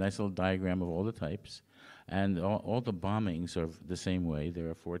 We have a nice little diagram of all the types. And all the bombings are the same way. There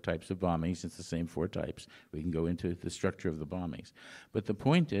are 4 types of bombings. It's the same 4 types. We can go into the structure of the bombings. But the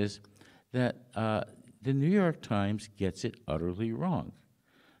point is that the New York Times gets it utterly wrong.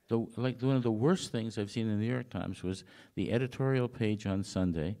 One of the worst things I've seen in the New York Times was the editorial page on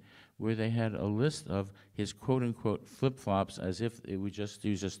Sunday, where they had a list of his quote-unquote flip-flops, as if he was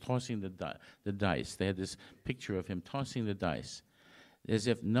just tossing the dice. They had this picture of him tossing the dice, as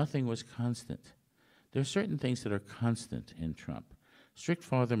if nothing was constant. There are certain things that are constant in Trump. Strict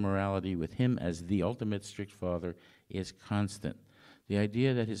father morality, with him as the ultimate strict father, is constant. The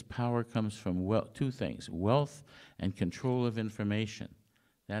idea that his power comes from 2 things, wealth and control of information.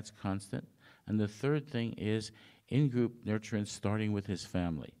 That's constant. And the third thing is in-group nurturance starting with his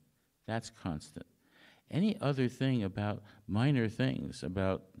family. That's constant. Any other thing about minor things,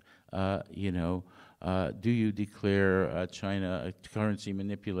 about, do you declare China a currency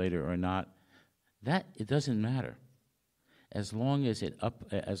manipulator or not, that it doesn't matter, as long as it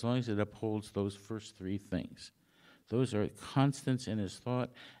upholds those first 3 things. Those are constants in his thought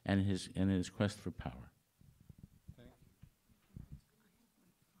and in his quest for power. Thank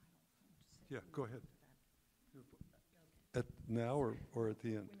you. Yeah, go ahead. Now or at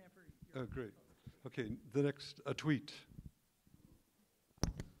the end? Oh, great. Okay, the next, a tweet.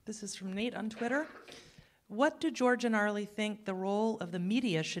 This is from Nate on Twitter. What do George and Arlie think the role of the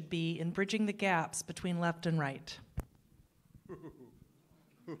media should be in bridging the gaps between left and right?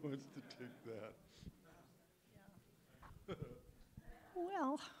 Who wants to take that?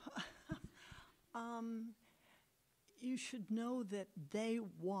 Well, you should know that they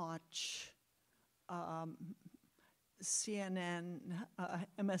watch CNN,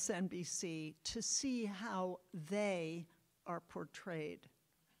 MSNBC, to see how they are portrayed.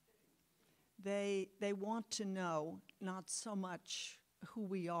 They want to know not so much who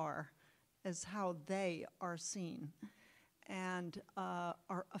we are as how they are seen, and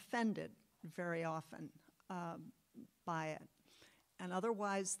are offended very often by it. And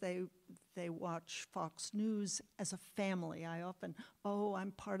otherwise, they watch Fox News as a family. I often,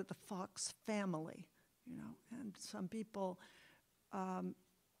 I'm part of the Fox family, And some people,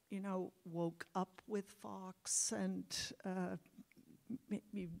 woke up with Fox, and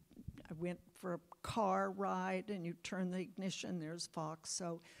maybe I went for a car ride, and you turn the ignition, there's Fox.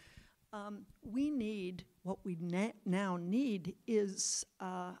 So what we now need is,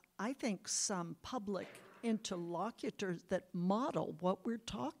 I think, some public interlocutors that model what we're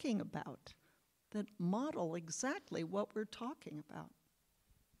talking about, that model exactly what we're talking about.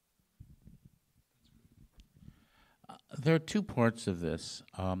 There are 2 parts of this.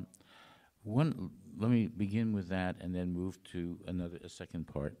 One, let me begin with that and then move to a second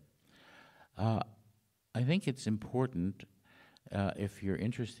part. I think it's important, if you're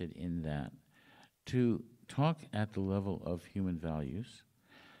interested in that, to talk at the level of human values.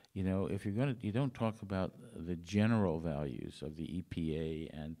 You know, if you're going to, you don't talk about the general values of the EPA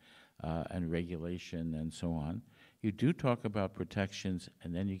and regulation and so on. You do talk about protections,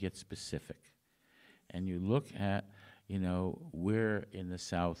 and then you get specific. And you look at, you know, where in the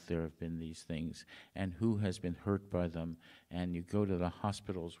South there have been these things and who has been hurt by them. And you go to the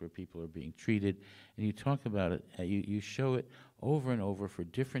hospitals where people are being treated, and you talk about it. You show it over and over for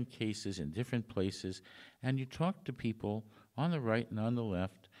different cases in different places, and you talk to people on the right and on the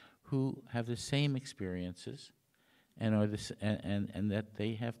left who have the same experiences and are this, and that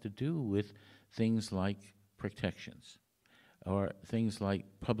they have to do with things like protections or things like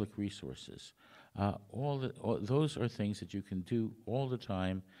public resources. All those are things that you can do all the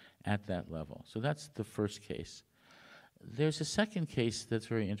time at that level. So that's the first case. There's a second case that's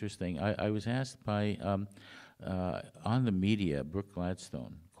very interesting. I was asked by, on the media, Brooke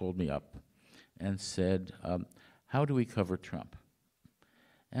Gladstone called me up and said, how do we cover Trump?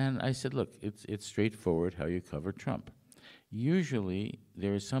 And I said, look, it's straightforward how you cover Trump. Usually,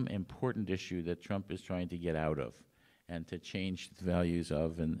 there is some important issue that Trump is trying to get out of and to change the values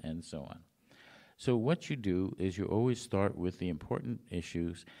of and so on. So what you do is you always start with the important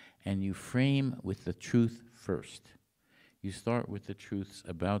issues, and you frame with the truth first. You start with the truths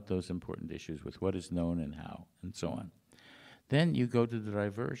about those important issues, with what is known and how, and so on. Then you go to the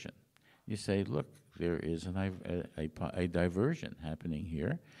diversion. You say, look, there is a diversion happening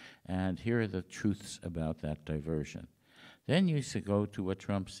here, and here are the truths about that diversion. Then you go to what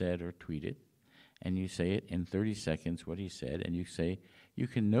Trump said or tweeted, and you say it in 30 seconds, what he said, and you say, you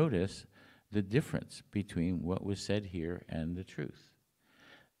can notice the difference between what was said here and the truth.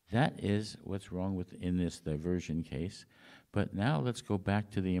 That is what's wrong in this diversion case. But now let's go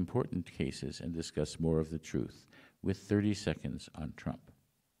back to the important cases and discuss more of the truth with 30 seconds on Trump.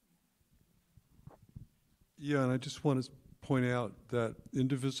 Yeah, and I just want to point out that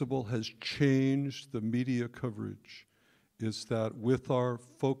Indivisible has changed the media coverage. Is that with our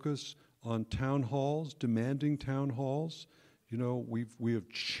focus on town halls, demanding town halls, you know, we have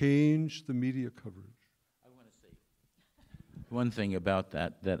changed the media coverage. I want to say one thing about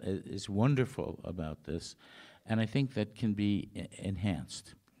that is wonderful about this, and I think that can be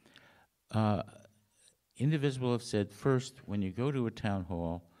enhanced. Indivisible have said, first, when you go to a town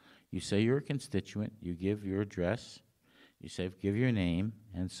hall, you say you're a constituent, you give your address, you say give your name,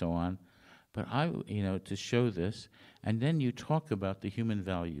 and so on. But to show this, and then you talk about the human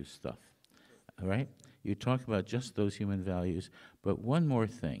values stuff, all right? You talk about just those human values, but one more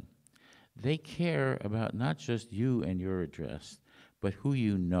thing. They care about not just you and your address, but who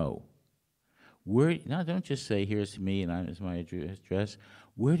you know. Now, don't just say, here's me and here's my address.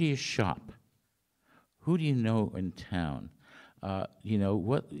 Where do you shop? Who do you know in town? Are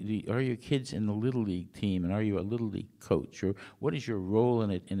your kids in the Little League team, and are you a Little League coach? Or what is your role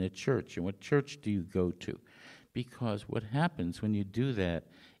in a church, and what church do you go to? Because what happens when you do that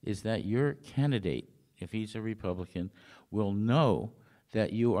is that your candidate, if he's a Republican, will know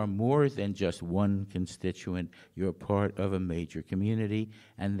that you are more than just one constituent. You're part of a major community,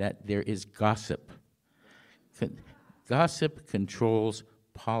 and that there is gossip. Gossip controls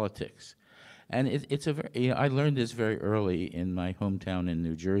politics. And I learned this very early in my hometown in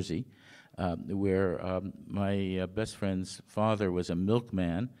New Jersey, where my best friend's father was a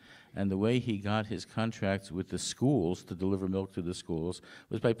milkman, and the way he got his contracts with the schools to deliver milk to the schools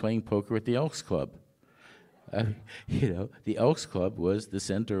was by playing poker at the Elks Club. The Elks Club was the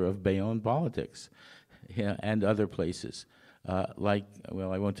center of Bayonne politics, and other places. I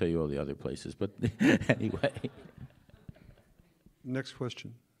won't tell you all the other places, but anyway. Next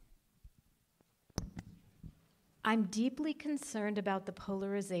question. I'm deeply concerned about the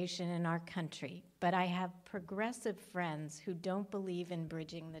polarization in our country, but I have progressive friends who don't believe in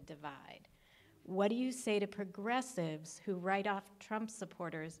bridging the divide. What do you say to progressives who write off Trump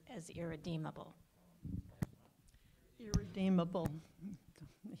supporters as irredeemable? Irredeemable.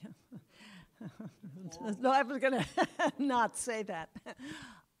 No, I was going to not say that.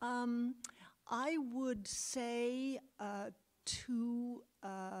 I would say to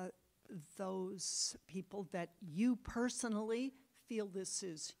those people that you personally feel this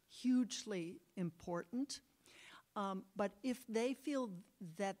is hugely important, but if they feel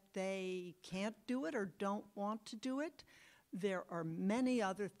that they can't do it or don't want to do it, there are many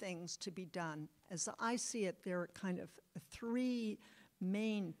other things to be done. As I see it, there are kind of three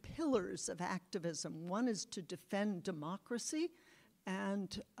main pillars of activism. One is to defend democracy,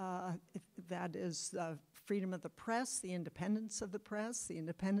 and that is freedom of the press, the independence of the press, the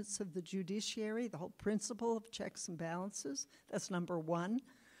independence of the judiciary, the whole principle of checks and balances. That's number one.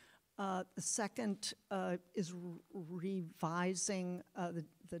 The second is revising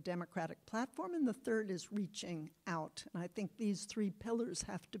the Democratic platform, and the third is reaching out. And I think these three pillars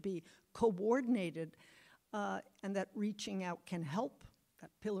have to be coordinated, and that reaching out can help.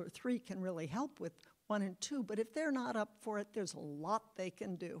 That pillar 3 can really help with 1 and 2, but if they're not up for it, there's a lot they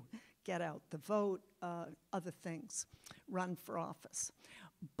can do. Get out the vote, other things, run for office.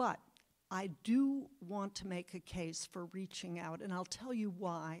 But I do want to make a case for reaching out, and I'll tell you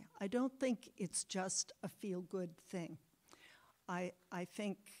why. I don't think it's just a feel-good thing. I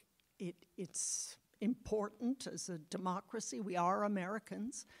think it's important as a democracy. We are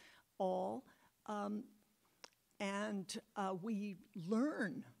Americans, all, and we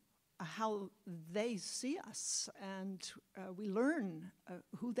learn how they see us, and we learn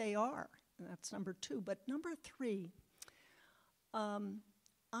who they are, and that's number 2. But number 3,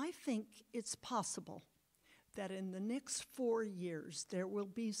 I think it's possible that in the next 4 years there will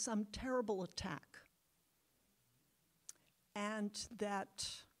be some terrible attack, and that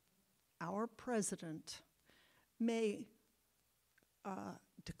our president may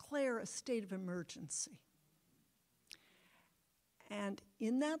declare a state of emergency. And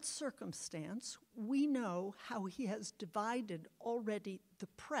in that circumstance, we know how he has divided already the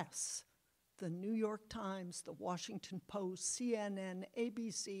press, the New York Times, the Washington Post, CNN,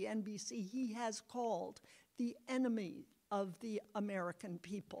 ABC, NBC. He has called the enemy of the American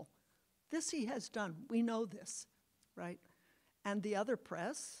people. This he has done. We know this, right? And the other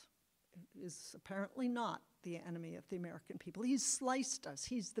press is apparently not the enemy of the American people. He's sliced us.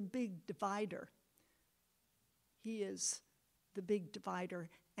 He's the big divider. He is the big divider,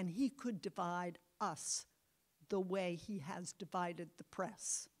 and he could divide us the way he has divided the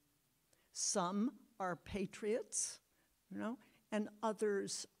press. Some are patriots, and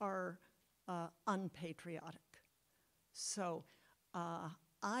others are unpatriotic. So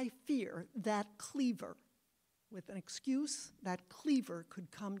I fear that cleaver, with an excuse, that cleaver could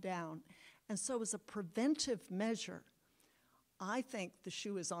come down. And so as a preventive measure, I think the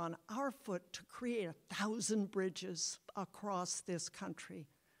shoe is on our foot to create 1,000 bridges across this country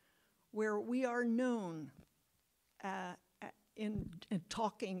where we are known in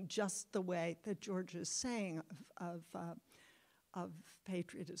talking just the way that George is saying of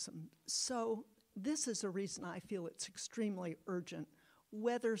patriotism. So this is a reason I feel it's extremely urgent.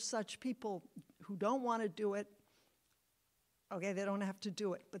 Whether such people who don't want to do it, okay, they don't have to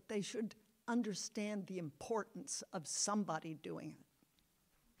do it, but they should understand the importance of somebody doing it.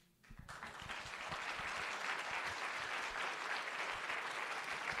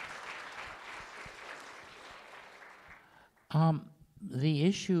 The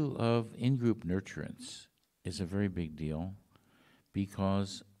issue of in-group nurturance is a very big deal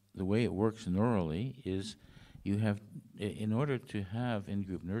because the way it works neurally is you have, in order to have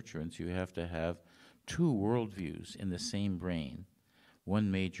in-group nurturance, you have to have 2 worldviews in the same brain, one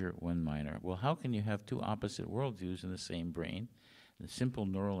major, one minor. Well, how can you have 2 opposite worldviews in the same brain? The simple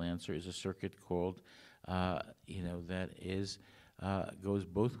neural answer is a circuit called, that is, goes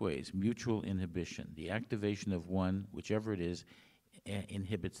both ways, mutual inhibition. The activation of one, whichever it is,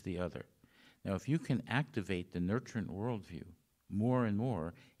 inhibits the other. Now, if you can activate the nurturant worldview more and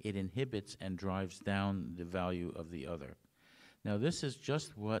more, it inhibits and drives down the value of the other. Now, this is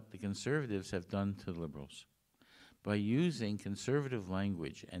just what the conservatives have done to liberals. By using conservative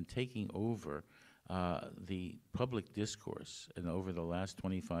language and taking over the public discourse, and over the last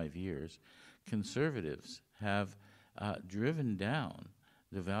 25 years, conservatives have driven down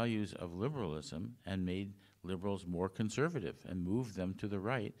the values of liberalism and made liberals more conservative and moved them to the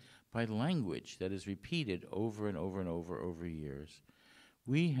right by language that is repeated over and over and over years.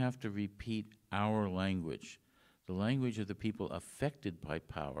 We have to repeat our language, the language of the people affected by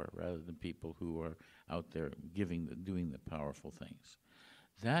power rather than people who are out there doing the powerful things.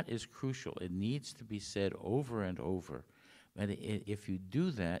 That is crucial. It needs to be said over and over. And if you do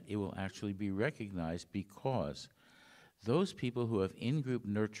that, it will actually be recognized, because those people who have in-group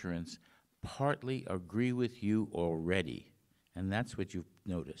nurturance partly agree with you already. And that's what you've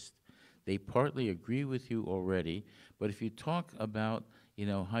noticed. They partly agree with you already, but if you talk about,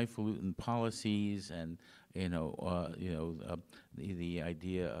 highfalutin policies and, the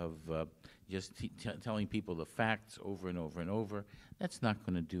idea of just telling people the facts over and over and over, that's not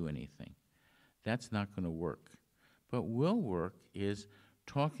going to do anything. That's not going to work. What will work is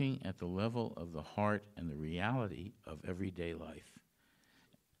talking at the level of the heart and the reality of everyday life.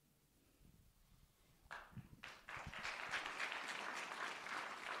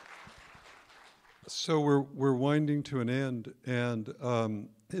 So we're winding to an end, and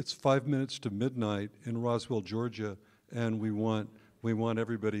it's 5 minutes to midnight in Roswell, Georgia, and we want we want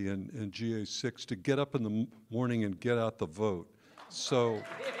everybody in GA6 to get up in the morning and get out the vote. So,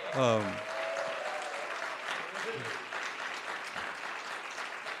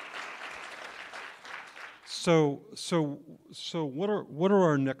 so what are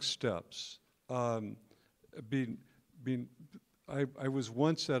our next steps? I was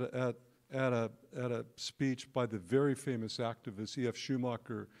once at a speech by the very famous activist E.F.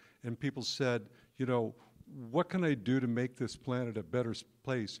 Schumacher, and people said, you know, what can I do to make this planet a better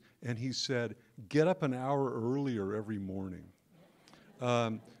place? And he said, get up an hour earlier every morning.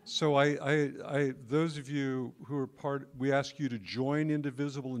 So those of you who are we ask you to join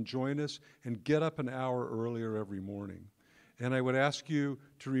Indivisible and join us and get up an hour earlier every morning. And I would ask you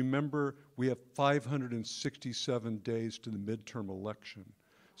to remember we have 567 days to the midterm election.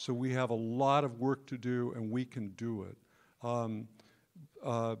 So we have a lot of work to do, and we can do it.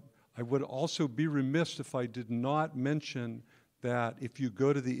 I would also be remiss if I did not mention that if you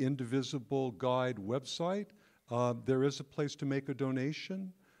go to the Indivisible Guide website, there is a place to make a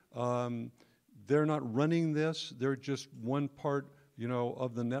donation. They're not running this. They're just one part, you know,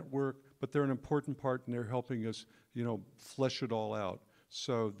 of the network, but they're an important part, and they're helping us, you know, flesh it all out.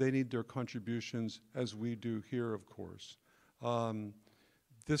 So they need their contributions, as we do here, of course.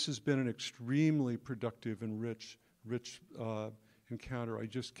 This has been an extremely productive and rich encounter. I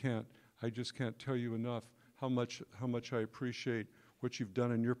just can't tell you enough how much I appreciate what you've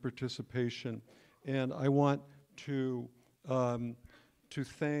done in your participation. And I want to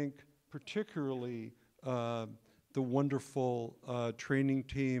thank particularly the wonderful training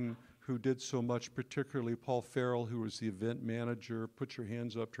team who did so much, particularly Paul Farrell, who was the event manager. Put your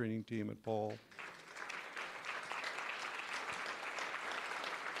hands up, training team, at Paul.